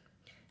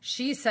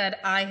 She said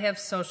I have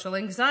social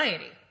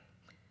anxiety.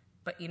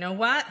 But you know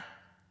what?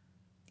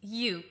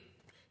 You,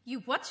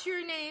 what's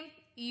your name?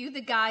 You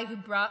the guy who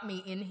brought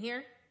me in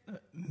here?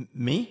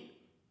 Me?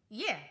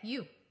 Yeah,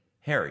 you.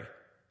 Harry.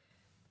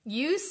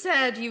 You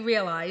said you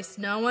realized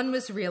no one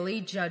was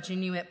really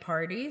judging you at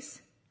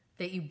parties,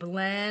 that you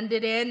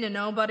blended in and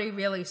nobody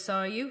really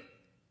saw you.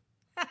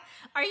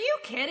 Are you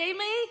kidding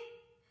me?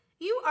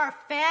 You are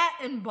fat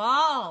and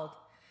bald.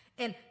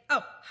 And,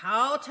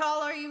 how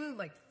tall are you?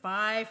 Like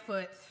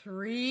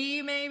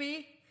 5'3",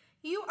 maybe?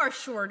 You are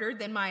shorter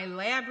than my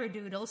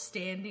Labradoodle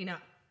standing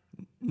up.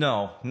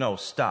 No,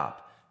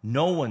 stop.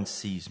 No one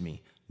sees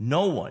me.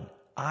 No one.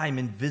 I'm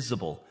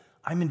invisible.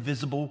 I'm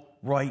invisible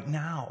right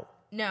now.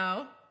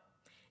 No,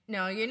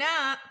 you're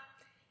not.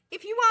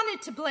 If you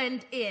wanted to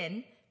blend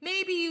in,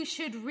 maybe you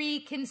should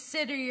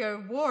reconsider your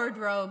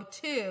wardrobe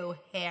too,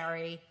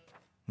 Harry.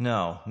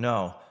 No.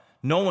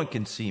 No one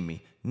can see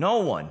me. No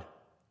one.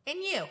 And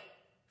you,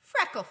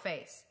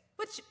 Freckleface.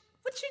 What's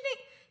your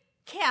name?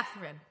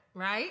 Catherine,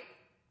 right?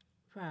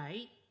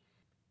 Right.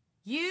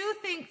 You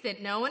think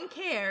that no one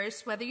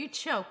cares whether you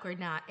choke or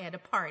not at a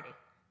party.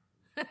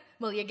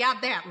 Well, you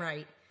got that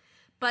right.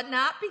 But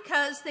not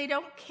because they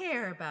don't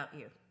care about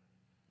you.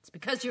 It's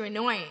because you're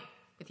annoying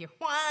with your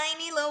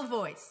whiny little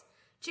voice.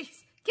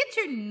 Jeez, get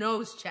your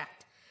nose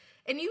checked.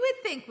 And you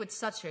would think with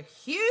such a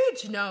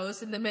huge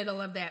nose in the middle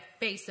of that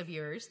face of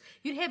yours,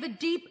 you'd have a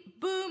deep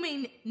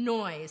booming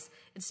noise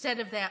instead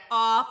of that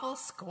awful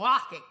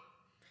squawking.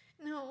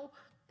 No,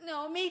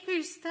 make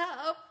her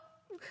stop.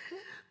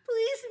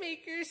 Please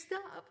make her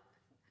stop.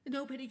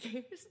 Nobody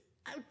cares.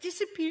 I've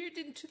disappeared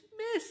into the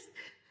mist.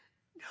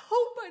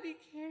 Nobody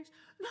cares.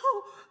 No,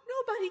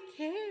 nobody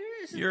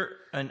cares. You're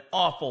an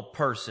awful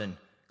person.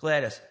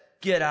 Gladys,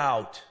 get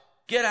out.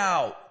 Get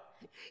out.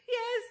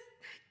 Yes,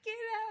 get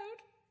out.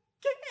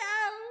 Get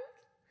out.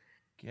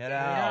 Get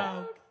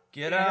out.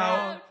 Get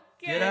out.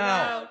 Get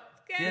out.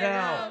 Get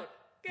out.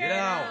 Get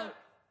out.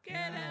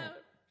 Get out.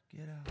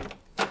 Get out.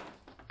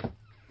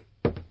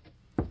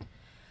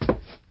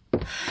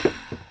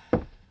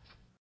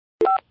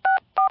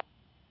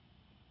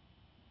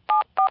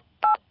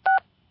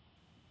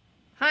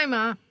 Hi,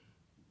 Ma.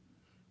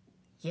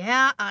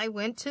 Yeah, I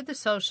went to the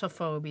social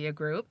phobia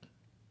group.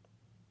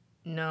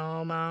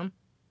 No, Mom.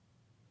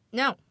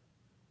 No,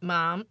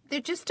 Mom, they're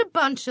just a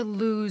bunch of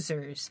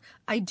losers.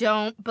 I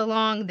don't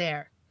belong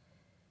there.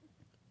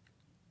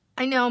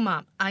 I know,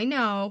 Mom, I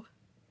know.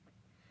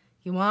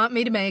 You want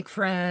me to make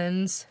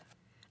friends.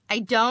 I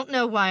don't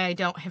know why I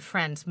don't have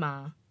friends,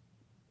 Ma.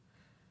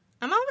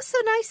 I'm I'm always so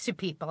nice to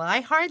people.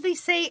 I hardly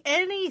say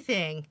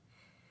anything.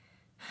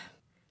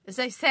 As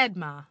I said,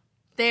 Ma,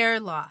 their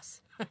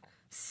loss.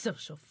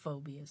 Social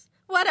phobias.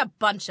 What a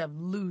bunch of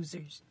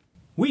losers.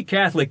 We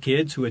Catholic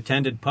kids who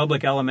attended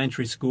public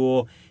elementary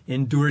school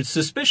endured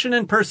suspicion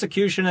and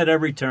persecution at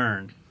every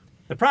turn.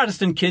 The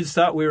Protestant kids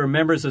thought we were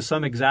members of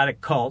some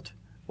exotic cult,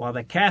 while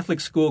the Catholic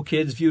school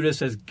kids viewed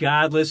us as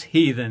godless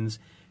heathens,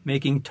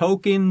 making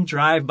token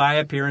drive-by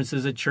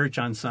appearances at church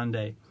on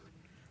Sunday.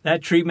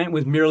 That treatment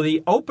was merely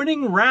the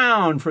opening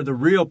round for the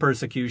real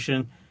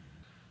persecution.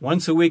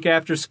 Once a week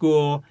after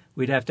school,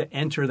 we'd have to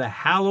enter the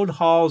hallowed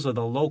halls of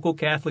the local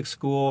Catholic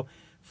school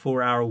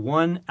for our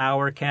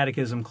 1-hour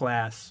catechism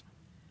class.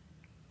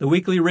 The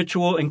weekly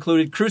ritual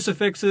included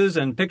crucifixes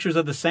and pictures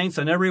of the saints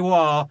on every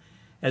wall,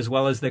 as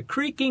well as the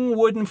creaking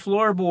wooden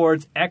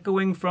floorboards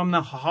echoing from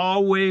the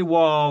hallway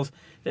walls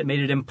that made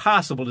it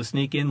impossible to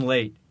sneak in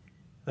late.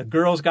 The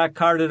girls got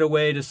carted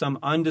away to some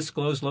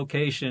undisclosed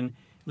location,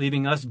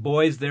 leaving us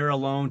boys there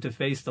alone to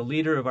face the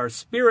leader of our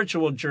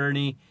spiritual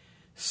journey,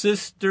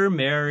 Sister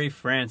Mary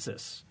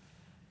Frances.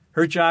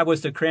 Her job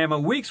was to cram a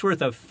week's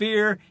worth of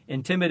fear,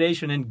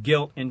 intimidation, and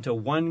guilt into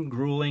one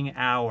grueling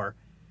hour.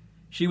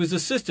 She was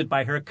assisted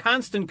by her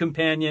constant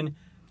companion,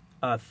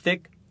 a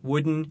thick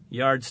wooden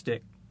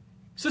yardstick.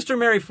 Sister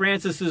Mary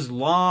Frances's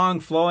long,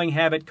 flowing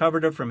habit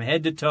covered her from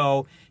head to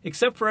toe,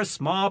 except for a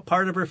small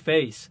part of her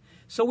face,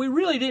 so we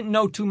really didn't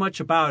know too much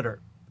about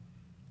her.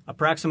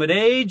 Approximate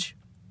age?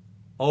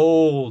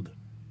 Old.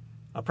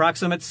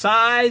 Approximate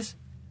size?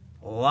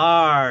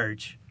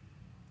 Large.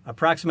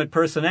 Approximate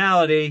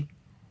personality?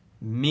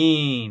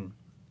 Mean.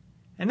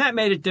 And that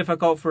made it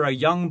difficult for a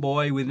young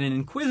boy with an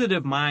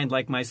inquisitive mind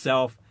like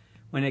myself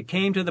when it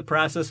came to the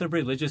process of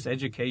religious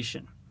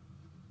education.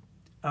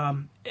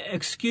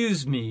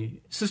 Excuse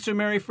me, Sister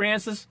Mary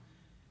Frances,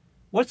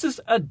 what's this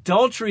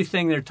adultery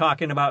thing they're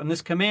talking about in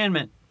this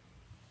commandment?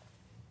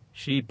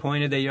 She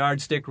pointed the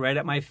yardstick right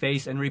at my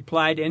face and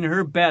replied in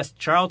her best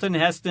Charlton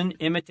Heston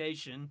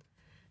imitation,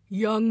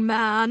 Young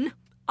man,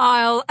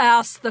 I'll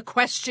ask the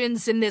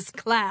questions in this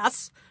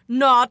class,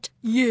 not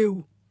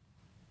you.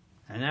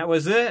 And that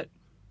was it.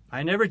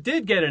 I never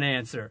did get an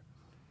answer.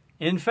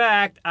 In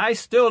fact, I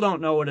still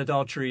don't know what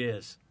adultery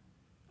is.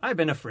 I've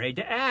been afraid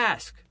to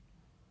ask.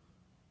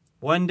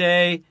 One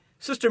day,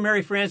 Sister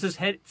Mary Frances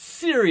had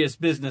serious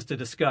business to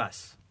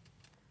discuss.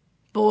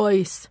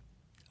 Boys,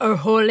 our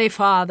Holy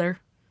Father,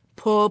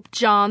 Pope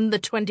John the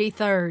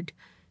 23rd,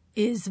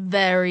 is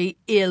very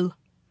ill.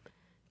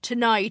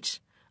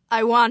 Tonight,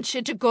 I want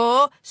you to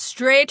go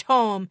straight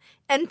home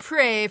and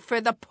pray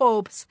for the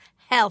Pope's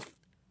health.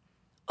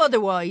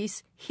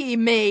 Otherwise, he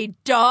may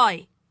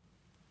die.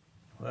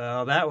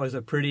 Well, that was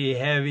a pretty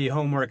heavy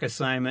homework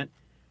assignment,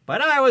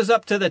 but I was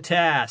up to the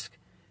task.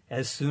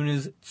 As soon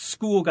as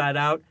school got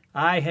out,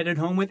 I headed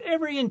home with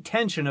every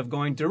intention of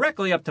going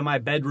directly up to my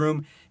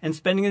bedroom and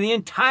spending the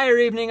entire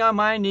evening on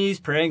my knees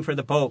praying for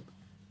the Pope.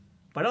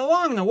 But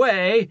along the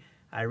way,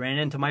 I ran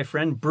into my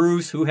friend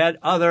Bruce, who had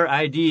other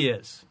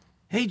ideas.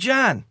 Hey,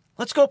 John,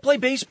 let's go play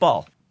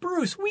baseball.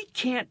 Bruce, we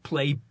can't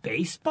play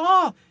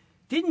baseball.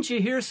 Didn't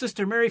you hear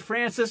Sister Mary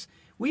Frances?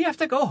 We have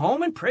to go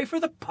home and pray for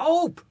the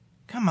Pope.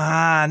 Come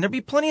on, there'll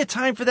be plenty of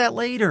time for that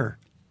later.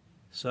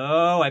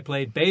 So I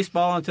played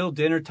baseball until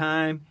dinner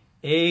time,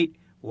 ate,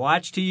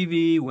 watched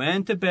TV,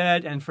 went to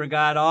bed, and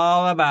forgot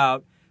all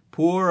about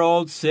poor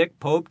old sick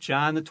Pope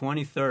John the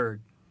 23rd.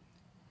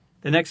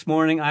 The next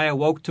morning I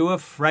awoke to a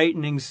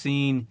frightening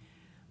scene.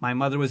 My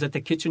mother was at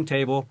the kitchen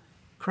table,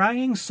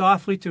 crying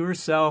softly to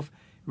herself,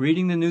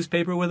 reading the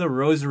newspaper with a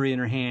rosary in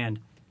her hand.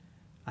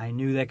 I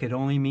knew that could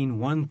only mean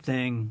one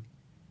thing.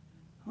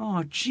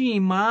 Oh, gee,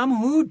 Mom,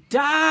 who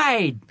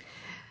died?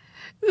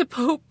 The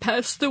Pope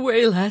passed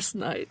away last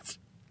night.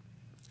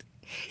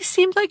 He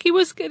seemed like he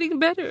was getting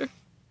better.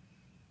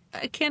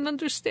 I can't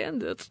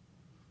understand it.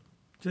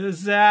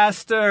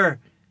 Disaster!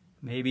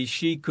 Maybe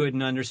she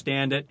couldn't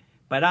understand it,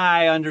 but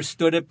I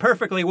understood it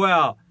perfectly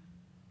well.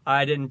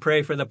 I didn't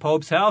pray for the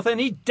Pope's health, and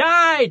he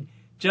died,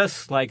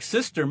 just like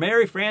Sister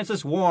Mary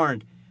Frances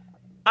warned.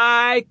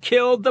 I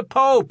killed the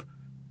Pope.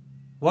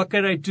 What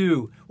could I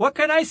do? What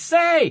could I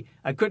say?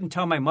 I couldn't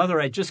tell my mother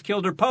I'd just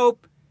killed her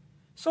Pope.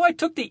 So I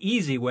took the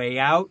easy way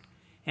out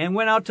and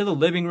went out to the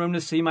living room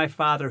to see my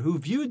father, who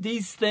viewed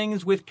these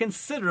things with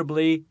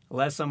considerably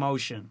less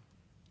emotion.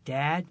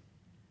 Dad,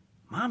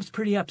 Mom's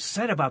pretty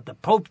upset about the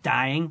Pope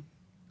dying.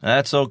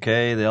 That's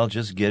okay. They'll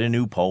just get a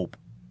new pope.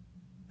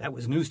 That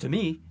was news to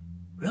me.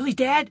 Really,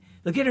 Dad?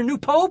 They'll get a new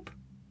Pope?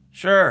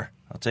 Sure.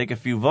 I'll take a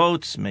few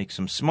votes, make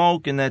some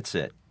smoke, and that's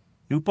it.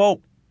 New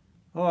pope.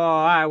 Oh,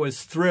 I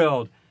was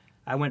thrilled.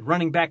 I went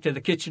running back to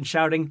the kitchen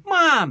shouting,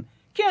 Mom,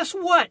 guess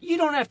what? You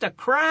don't have to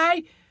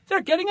cry.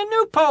 They're getting a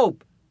new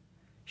Pope.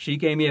 She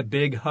gave me a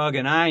big hug,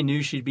 and I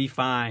knew she'd be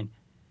fine.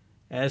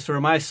 As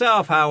for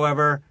myself,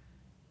 however,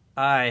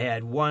 I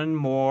had one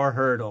more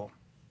hurdle.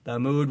 The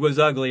mood was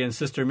ugly in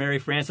Sister Mary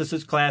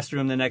Frances's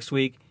classroom the next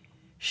week.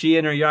 She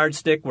and her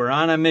yardstick were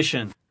on a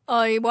mission.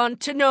 I want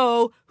to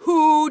know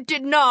who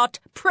did not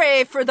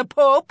pray for the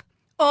Pope.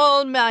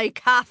 All my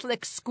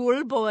Catholic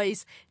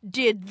schoolboys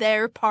did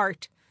their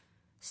part.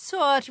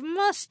 So it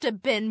must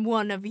have been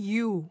one of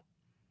you.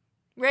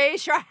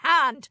 Raise your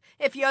hand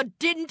if you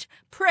didn't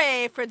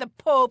pray for the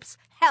Pope's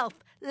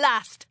health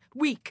last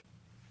week.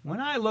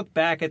 When I look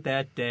back at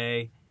that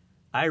day,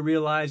 I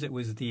realize it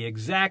was the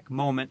exact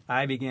moment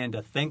I began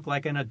to think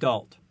like an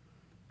adult.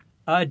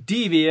 A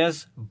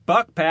devious,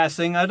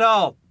 buck-passing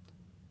adult.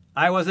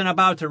 I wasn't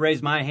about to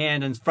raise my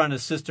hand in front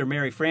of Sister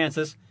Mary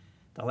Frances.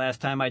 The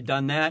last time I'd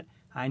done that,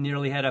 I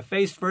nearly had a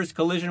face-first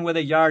collision with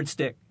a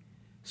yardstick.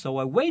 So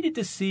I waited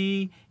to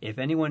see if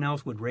anyone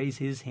else would raise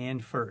his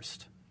hand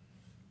first.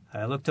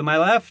 I looked to my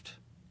left.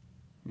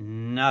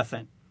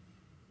 Nothing.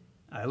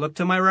 I looked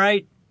to my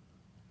right.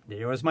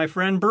 There was my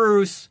friend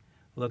Bruce,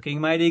 looking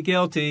mighty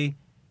guilty,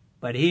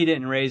 but he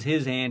didn't raise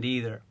his hand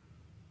either.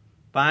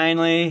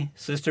 Finally,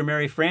 Sister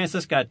Mary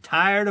Frances got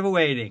tired of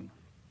waiting.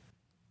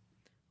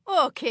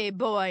 Okay,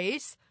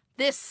 boys,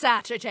 this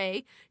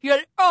Saturday,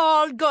 you're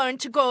all going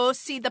to go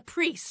see the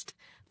priest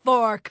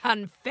for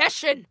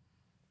confession.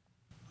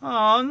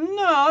 Oh,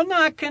 no,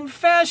 not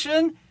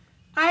confession.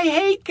 I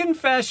hate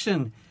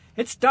confession.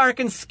 It's dark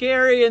and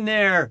scary in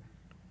there.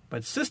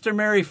 But Sister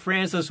Mary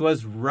Frances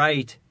was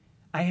right.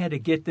 I had to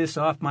get this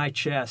off my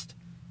chest.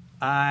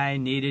 I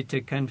needed to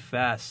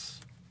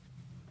confess.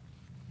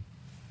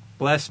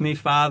 Bless me,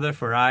 Father,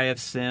 for I have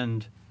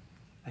sinned.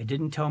 I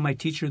didn't tell my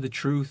teacher the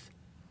truth.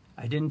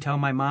 I didn't tell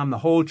my mom the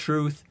whole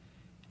truth.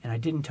 And I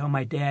didn't tell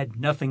my dad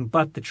nothing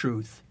but the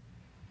truth.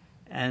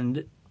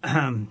 And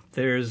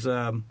there's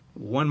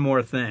one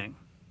more thing.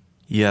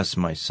 Yes,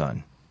 my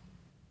son.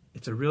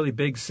 It's a really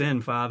big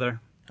sin,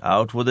 Father.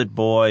 Out with it,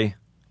 boy.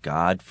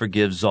 God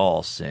forgives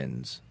all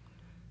sins.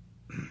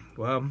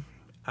 Well,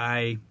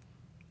 I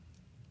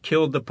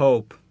killed the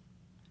Pope.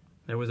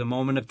 There was a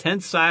moment of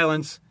tense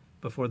silence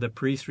before the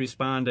priest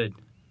responded.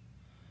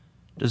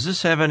 Does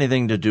this have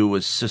anything to do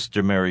with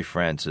Sister Mary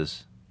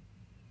Frances?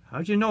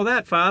 How'd you know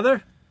that,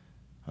 Father?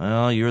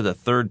 Well, you're the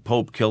third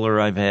Pope killer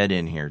I've had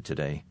in here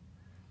today.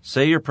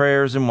 Say your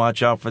prayers and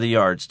watch out for the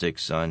yardstick,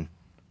 son.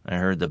 I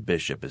heard the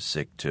bishop is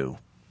sick, too.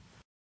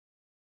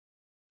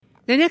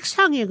 The next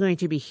song you're going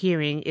to be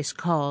hearing is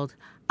called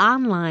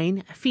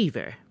Online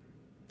Fever.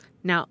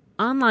 Now,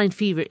 Online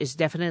Fever is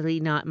definitely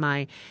not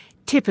my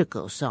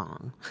typical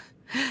song.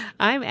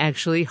 I'm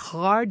actually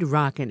hard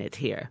rocking it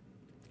here.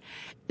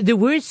 The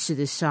words to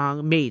this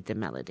song made the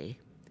melody.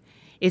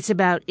 It's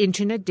about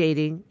internet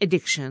dating,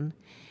 addiction,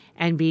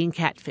 and being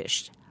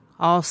catfished,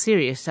 all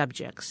serious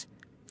subjects.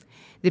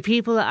 The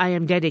people I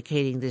am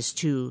dedicating this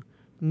to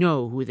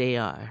know who they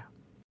are.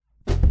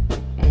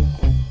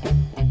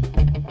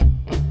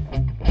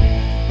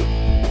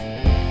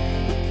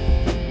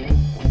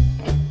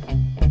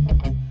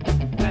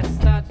 Let's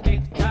start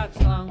big talks,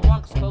 long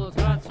walks, cold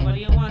hearts. What do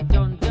you want?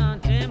 Don't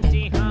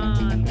empty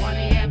hand. 1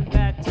 a.m.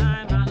 that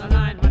time on the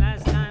line. One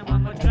last time,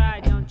 one more try.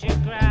 Don't you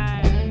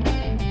cry.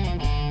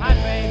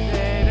 Heartbreak,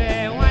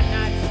 baby, one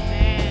night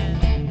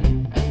stand.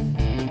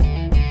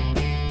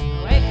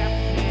 Wake up,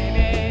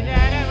 baby,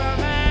 that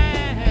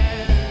romance.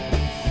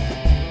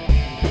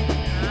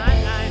 I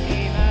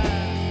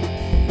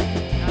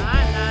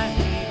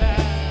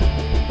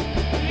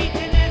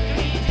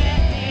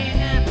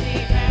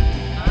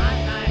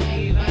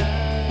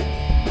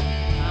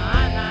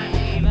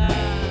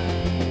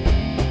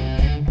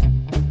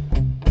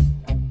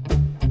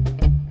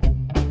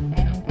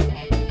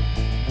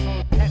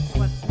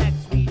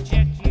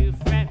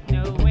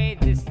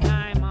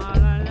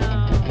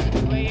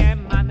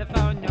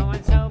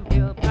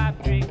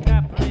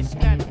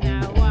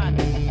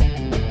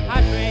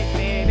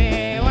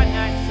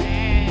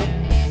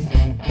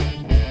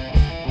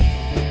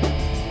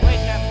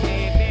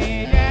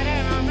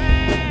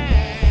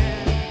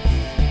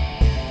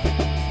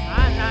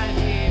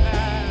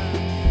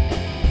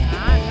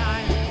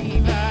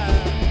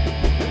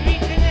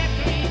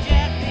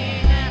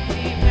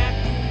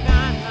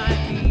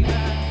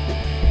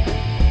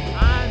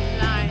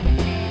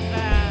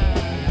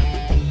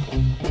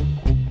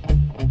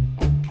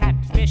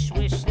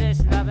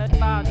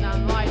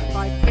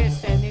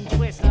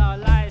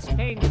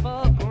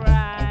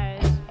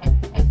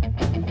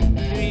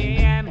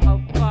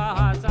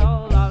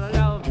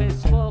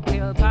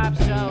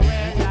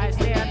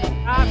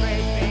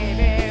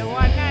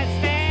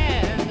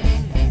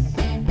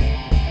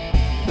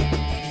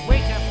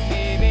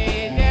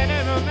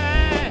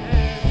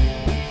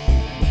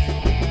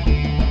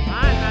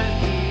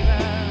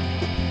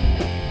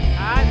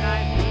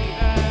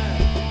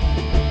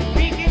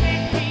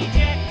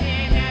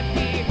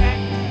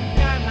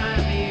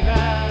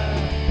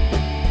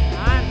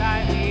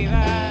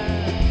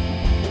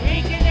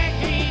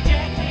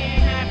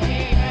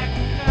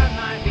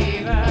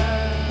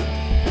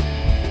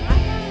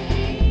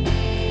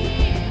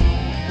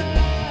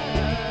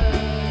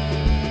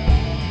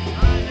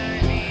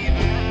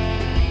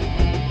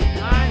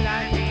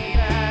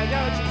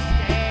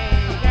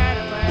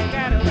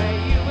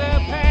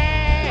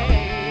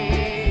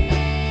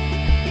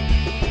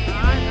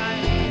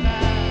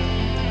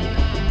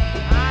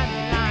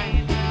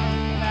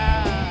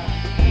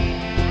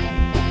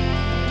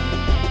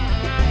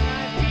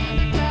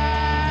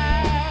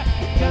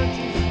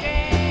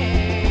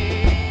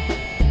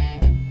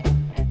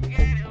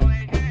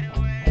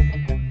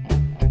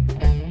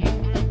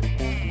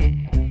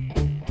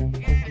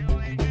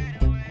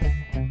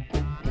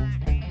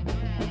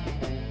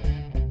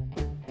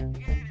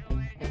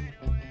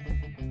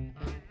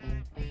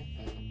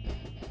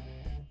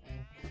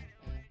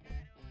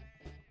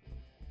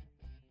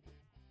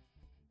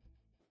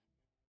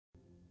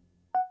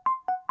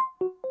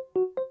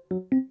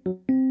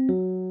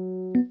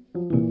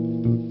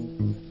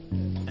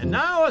And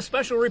now a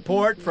special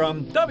report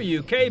from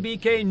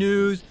WKBK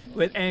News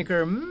with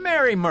anchor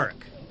Mary Merck.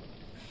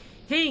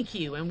 Thank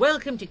you, and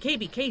welcome to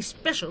KBK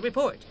Special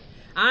Report.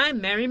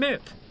 I'm Mary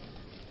Merck.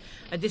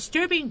 A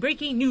disturbing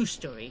breaking news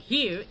story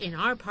here in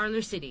our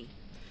Parlor City.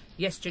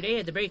 Yesterday,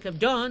 at the break of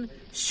dawn,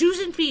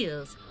 Susan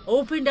Fields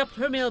opened up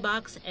her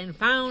mailbox and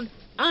found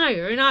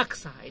iron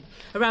oxide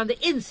around the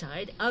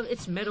inside of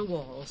its metal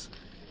walls.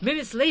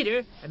 Minutes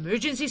later,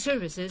 emergency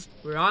services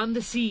were on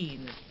the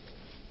scene.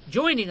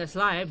 Joining us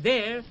live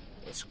there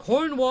is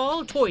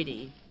Cornwall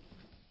Toity.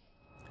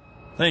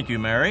 Thank you,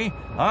 Mary.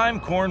 I'm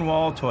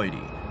Cornwall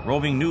Toity,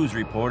 roving news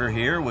reporter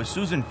here with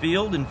Susan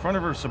Field in front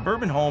of her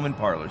suburban home in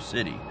Parlor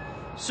City.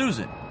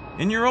 Susan,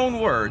 in your own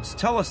words,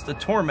 tell us the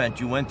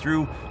torment you went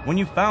through when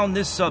you found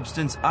this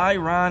substance,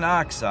 iron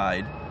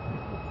oxide.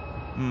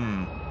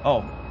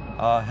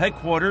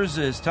 Headquarters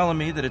is telling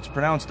me that it's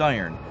pronounced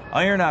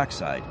iron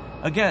oxide.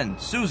 Again,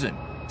 Susan,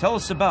 tell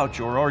us about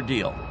your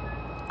ordeal.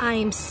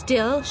 I'm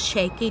still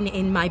shaking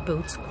in my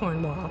boots,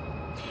 Cornwall.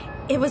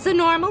 It was a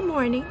normal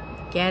morning,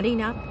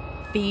 getting up,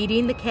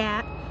 feeding the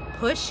cat,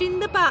 pushing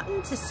the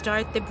button to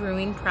start the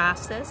brewing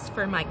process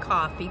for my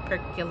coffee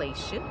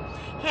percolation,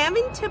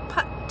 having to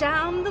put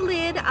down the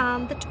lid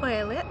on the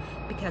toilet,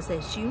 because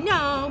as you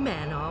know,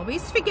 men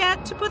always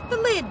forget to put the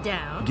lid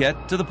down.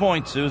 Get to the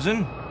point,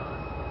 Susan.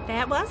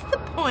 That was the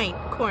point,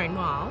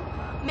 Cornwall.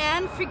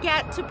 Men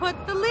forget to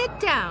put the lid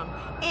down,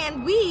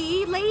 and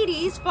we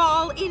ladies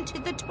fall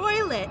into the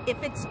toilet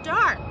if it's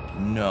dark.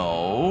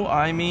 No,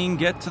 I mean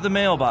get to the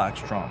mailbox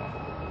trauma.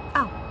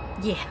 Oh,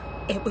 yeah,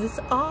 it was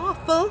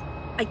awful.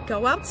 I'd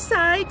go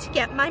outside to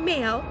get my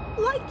mail,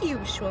 like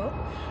usual,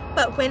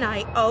 but when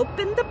I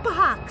opened the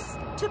box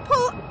to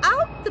pull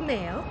out the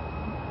mail,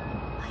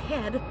 I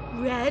had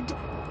red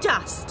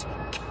dust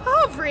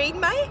covering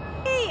my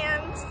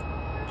hands.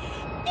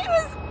 It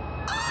was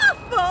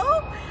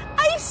awful.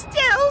 I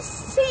still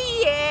see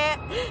it.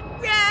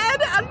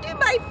 Red under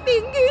my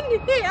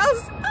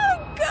fingernails. Oh,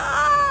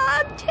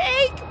 God,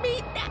 take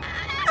me now.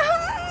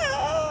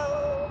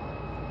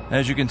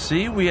 As you can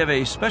see, we have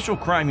a special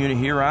crime unit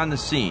here on the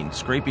scene,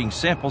 scraping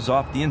samples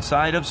off the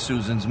inside of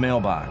Susan's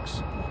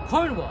mailbox.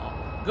 Cornwall,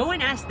 go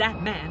and ask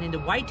that man in the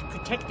white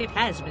protective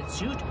hazmat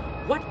suit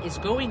what is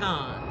going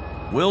on.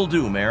 Will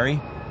do,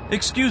 Mary.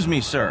 Excuse me,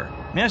 sir.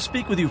 May I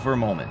speak with you for a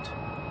moment?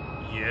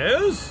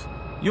 Yes?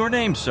 Your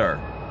name, sir?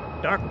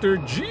 Dr.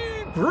 G.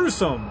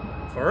 Gruesome,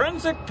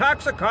 forensic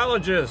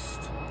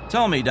toxicologist.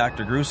 Tell me,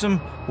 Dr. Gruesome,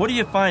 what are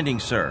you finding,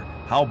 sir?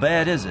 How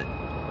bad is it?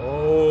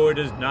 Oh, it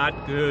is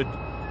not good.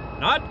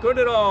 Not good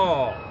at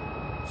all.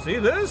 See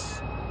this?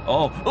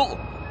 Oh,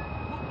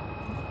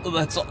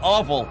 that's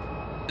awful.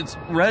 It's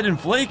red and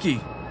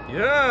flaky.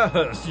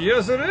 Yes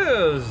it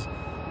is.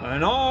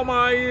 In all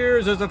my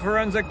years as a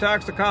forensic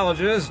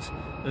toxicologist,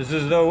 this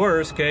is the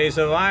worst case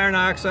of iron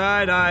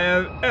oxide I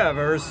have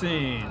ever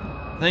seen.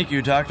 Thank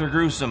you, Dr.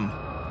 Gruesome.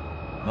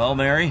 Well,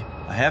 Mary,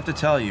 I have to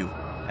tell you,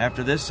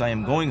 after this I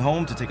am going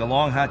home to take a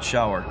long hot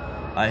shower.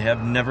 I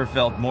have never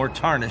felt more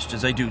tarnished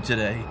as I do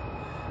today.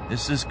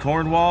 This is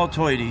Cornwall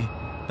Toity.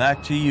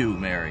 Back to you,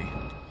 Mary.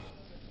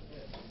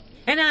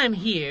 And I'm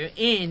here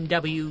in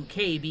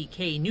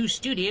WKBK News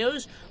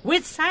Studios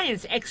with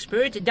science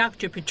expert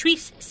Dr.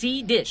 Patrice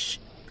C. Dish.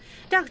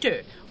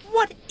 Doctor,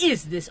 what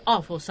is this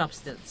awful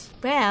substance?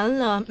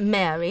 Well,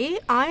 Mary,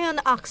 iron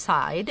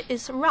oxide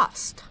is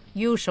rust.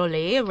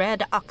 Usually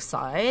red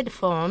oxide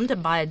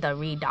formed by the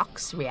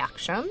redox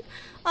reaction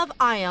of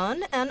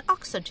iron and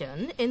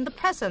oxygen in the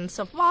presence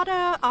of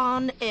water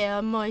on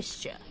air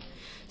moisture.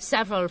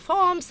 Several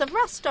forms of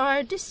rust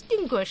are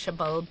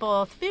distinguishable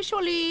both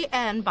visually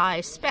and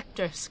by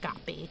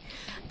spectroscopy,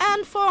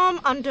 and form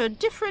under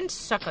different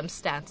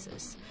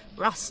circumstances.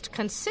 Rust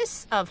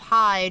consists of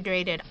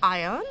hydrated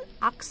iron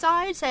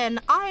oxides and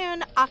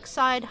iron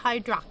oxide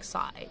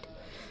hydroxide.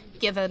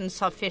 Given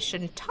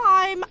sufficient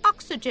time,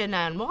 oxygen,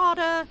 and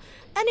water,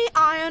 any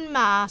iron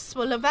mass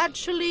will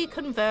eventually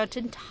convert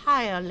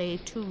entirely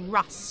to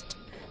rust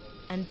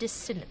and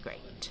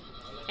disintegrate.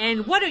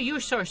 And what are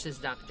your sources,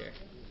 Doctor?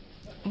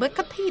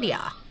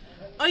 Wikipedia.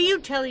 Are you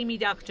telling me,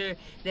 Doctor,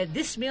 that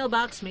this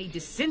mailbox may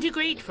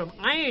disintegrate from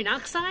iron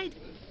oxide?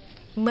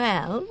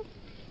 Well,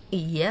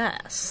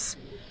 yes.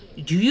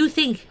 Do you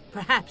think,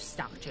 perhaps,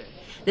 Doctor,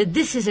 that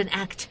this is an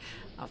act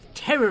of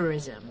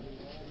terrorism?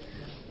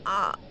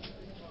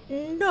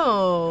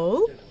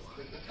 No.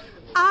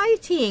 I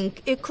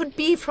think it could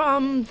be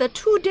from the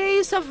 2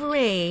 days of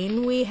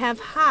rain we have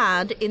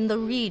had in the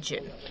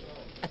region.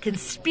 A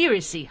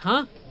conspiracy,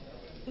 huh?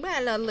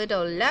 Well, a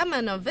little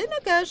lemon or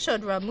vinegar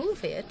should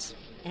remove it.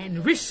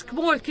 And risk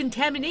more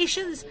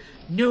contaminations?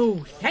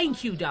 No,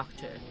 thank you,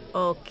 Doctor.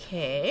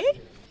 Okay.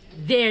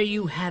 There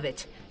you have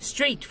it,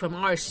 straight from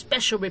our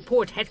special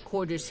report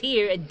headquarters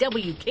here at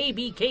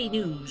WKBK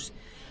News.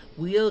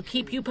 We'll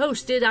keep you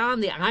posted on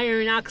the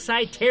iron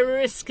oxide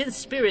terrorist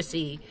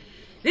conspiracy.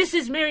 This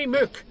is Mary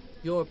Merck,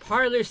 your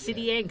Parlor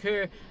City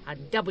anchor on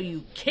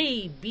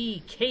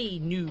WKBK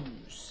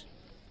News.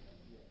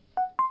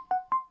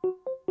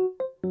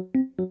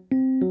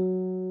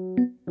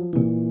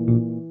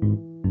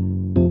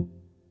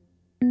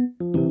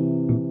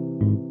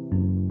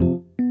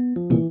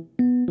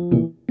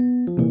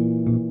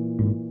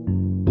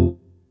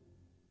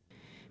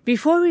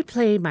 Before we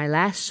play my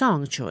last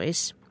song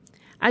choice,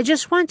 I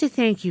just want to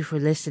thank you for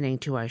listening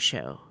to our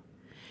show.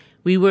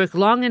 We work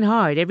long and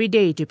hard every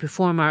day to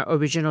perform our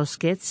original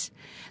skits,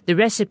 the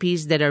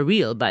recipes that are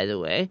real, by the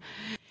way,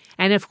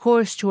 and of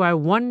course to our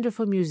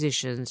wonderful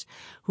musicians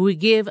who we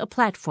give a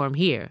platform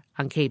here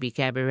on KB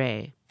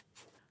Cabaret.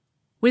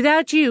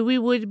 Without you, we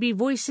would be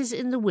voices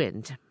in the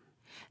wind.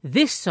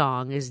 This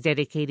song is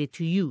dedicated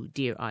to you,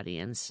 dear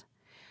audience.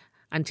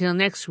 Until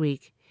next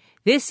week,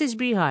 this is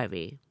Bree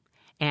Harvey,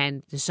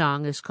 and the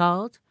song is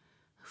called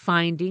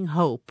Finding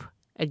Hope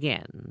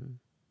Again.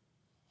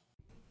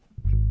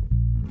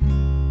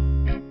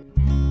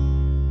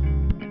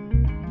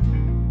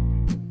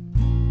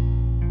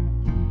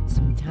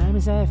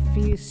 Sometimes I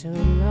feel so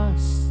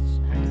lost,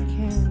 I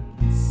can't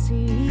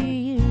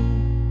see you.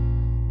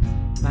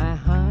 My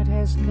heart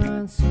has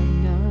gone so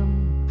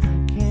numb,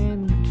 I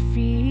can't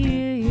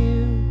feel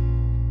you.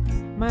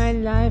 My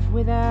life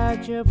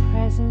without your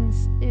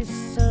presence is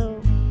so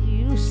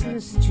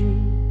useless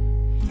too.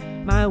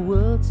 My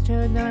world's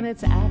turned on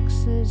its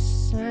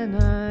axis and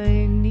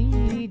I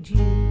need you.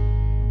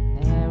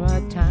 There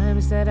are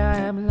times that I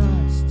am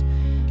lost,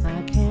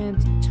 I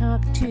can't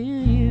talk to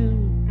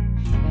you.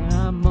 There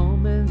are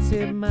moments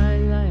in my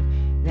life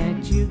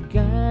that you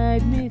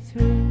guide me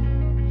through.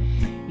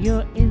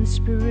 Your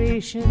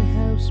inspiration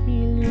helps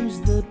me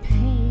lose the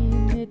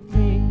pain it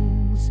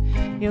brings.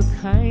 Your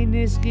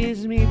kindness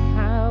gives me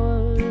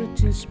power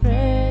to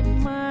spread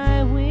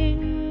my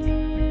wings.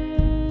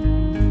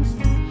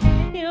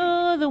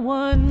 You're the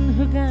one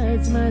who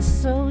guides my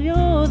soul.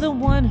 You're the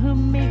one who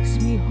makes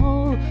me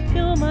whole.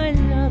 You're my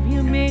love,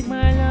 you make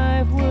my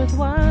life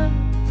worthwhile.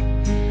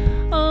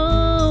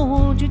 Oh,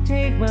 won't you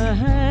take my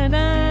hand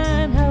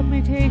and help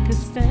me take a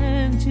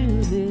stand to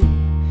live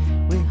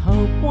with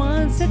hope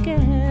once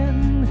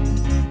again.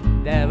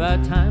 There are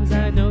times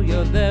I know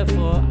you're there,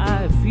 for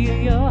I feel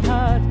your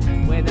heart.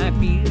 When I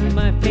feel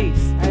my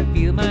face, I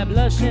feel my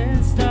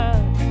blushing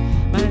start.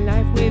 My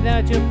life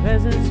without your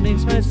presence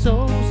makes my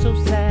soul so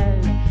sad.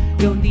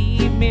 Don't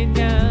leave me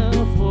now,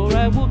 for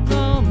I will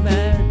go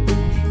mad.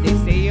 They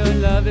say your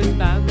love is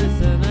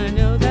boundless, and I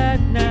know that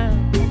now.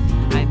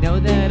 I know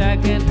that I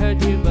can't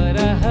hurt you, but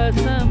I hurt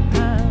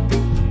somehow.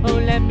 Oh,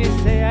 let me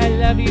say I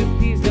love you,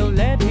 please don't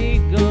let me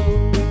go.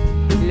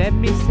 Let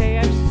me say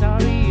I'm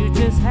sorry, you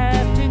just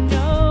have to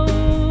know.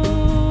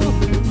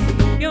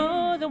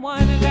 You're the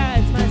one who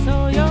guides my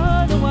soul.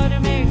 You're the one who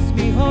makes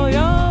me whole.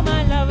 You're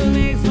my love who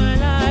makes my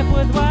life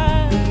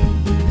worthwhile.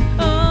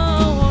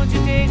 Oh, won't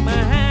you take my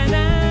hand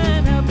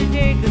and help me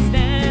take a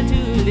stand to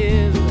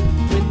live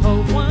with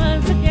hope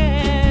once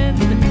again.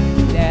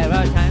 There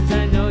are times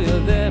I know you're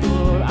there,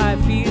 for I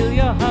feel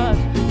your heart.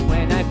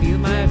 When I feel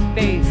my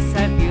face,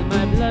 I feel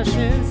my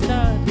blushing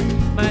start.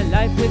 My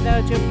life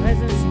without your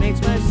presence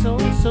makes my soul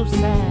so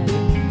sad.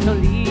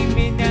 Don't leave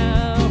me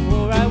now,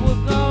 for I will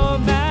go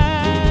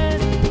mad.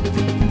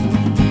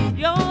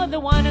 You're the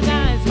one who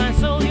guides my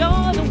soul.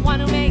 You're the one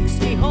who makes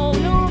me whole.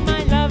 You're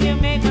my love, you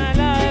make my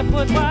life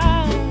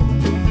worthwhile.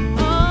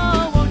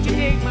 Oh, won't you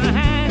take my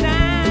hand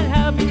and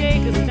help me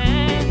take a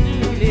stand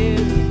to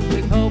live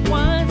with hope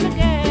once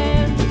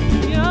again.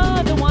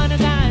 You're the one who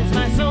guides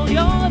my soul.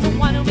 You're the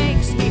one who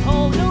makes me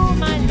whole. You're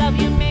my love,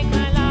 you make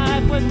my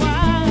life worthwhile.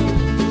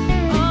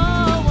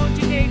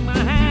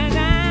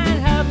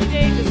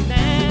 Take a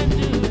stand to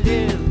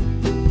live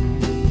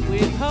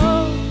with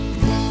hope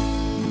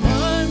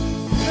once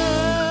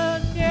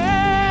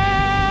again.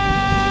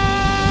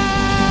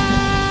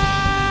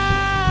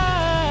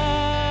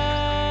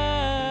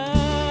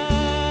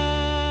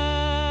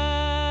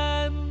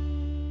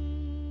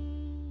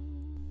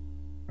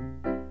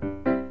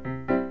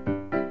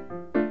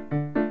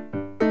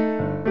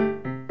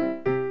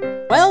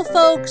 Well,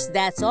 folks,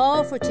 that's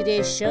all for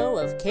today's show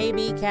of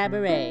KB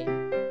Cabaret.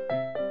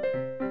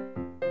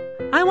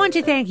 I want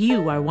to thank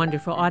you, our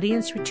wonderful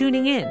audience, for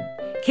tuning in.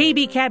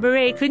 KB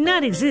Cabaret could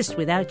not exist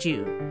without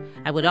you.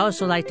 I would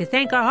also like to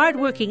thank our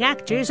hardworking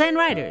actors and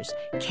writers,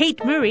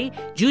 Kate Murray,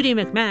 Judy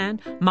McMahon,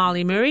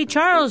 Molly Murray,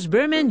 Charles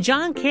Berman,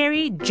 John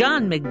Carey,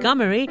 John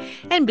Montgomery,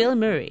 and Bill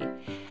Murray.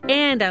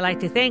 And I'd like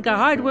to thank our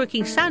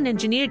hardworking sound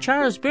engineer,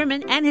 Charles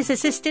Berman, and his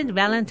assistant,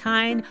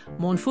 Valentine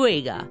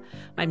Monfuega,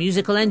 my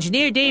musical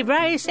engineer, Dave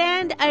Rice,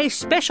 and a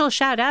special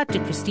shout-out to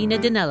Christina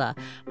Danella,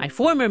 my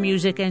former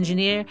music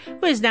engineer,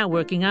 who is now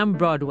working on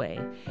Broadway.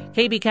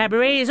 KB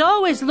Cabaret is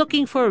always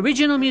looking for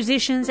original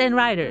musicians and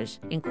writers.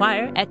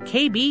 Inquire at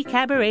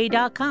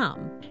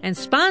kbkabaret.com. And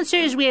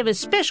sponsors, we have a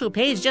special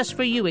page just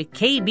for you at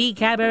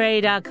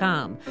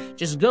kbkabaret.com.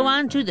 Just go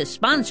on to the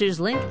sponsors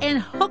link and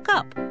hook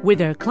up.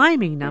 With our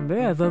climbing number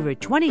of over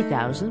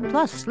 20,000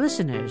 plus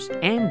listeners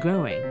and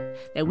growing,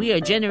 that we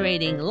are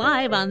generating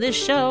live on this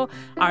show,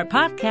 our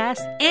podcast,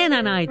 and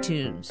on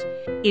iTunes.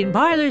 In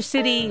Parlor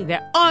City,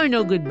 there are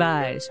no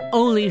goodbyes,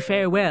 only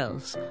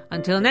farewells.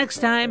 Until next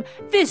time,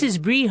 this is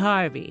Bree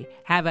Harvey.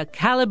 Have a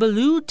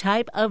Calabaloo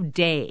type of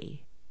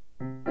day.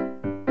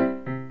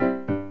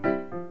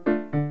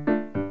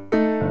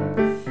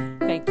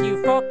 Thank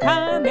you for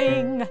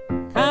coming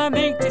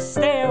to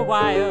stay a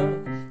while.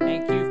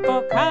 Thank you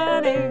for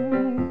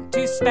coming.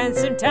 spend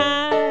some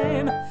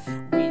time.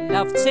 We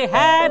love to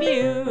have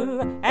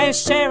you and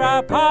share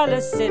our parlor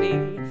city.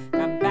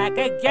 Come back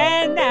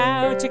again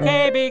now to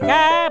KB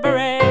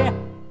Cabaret.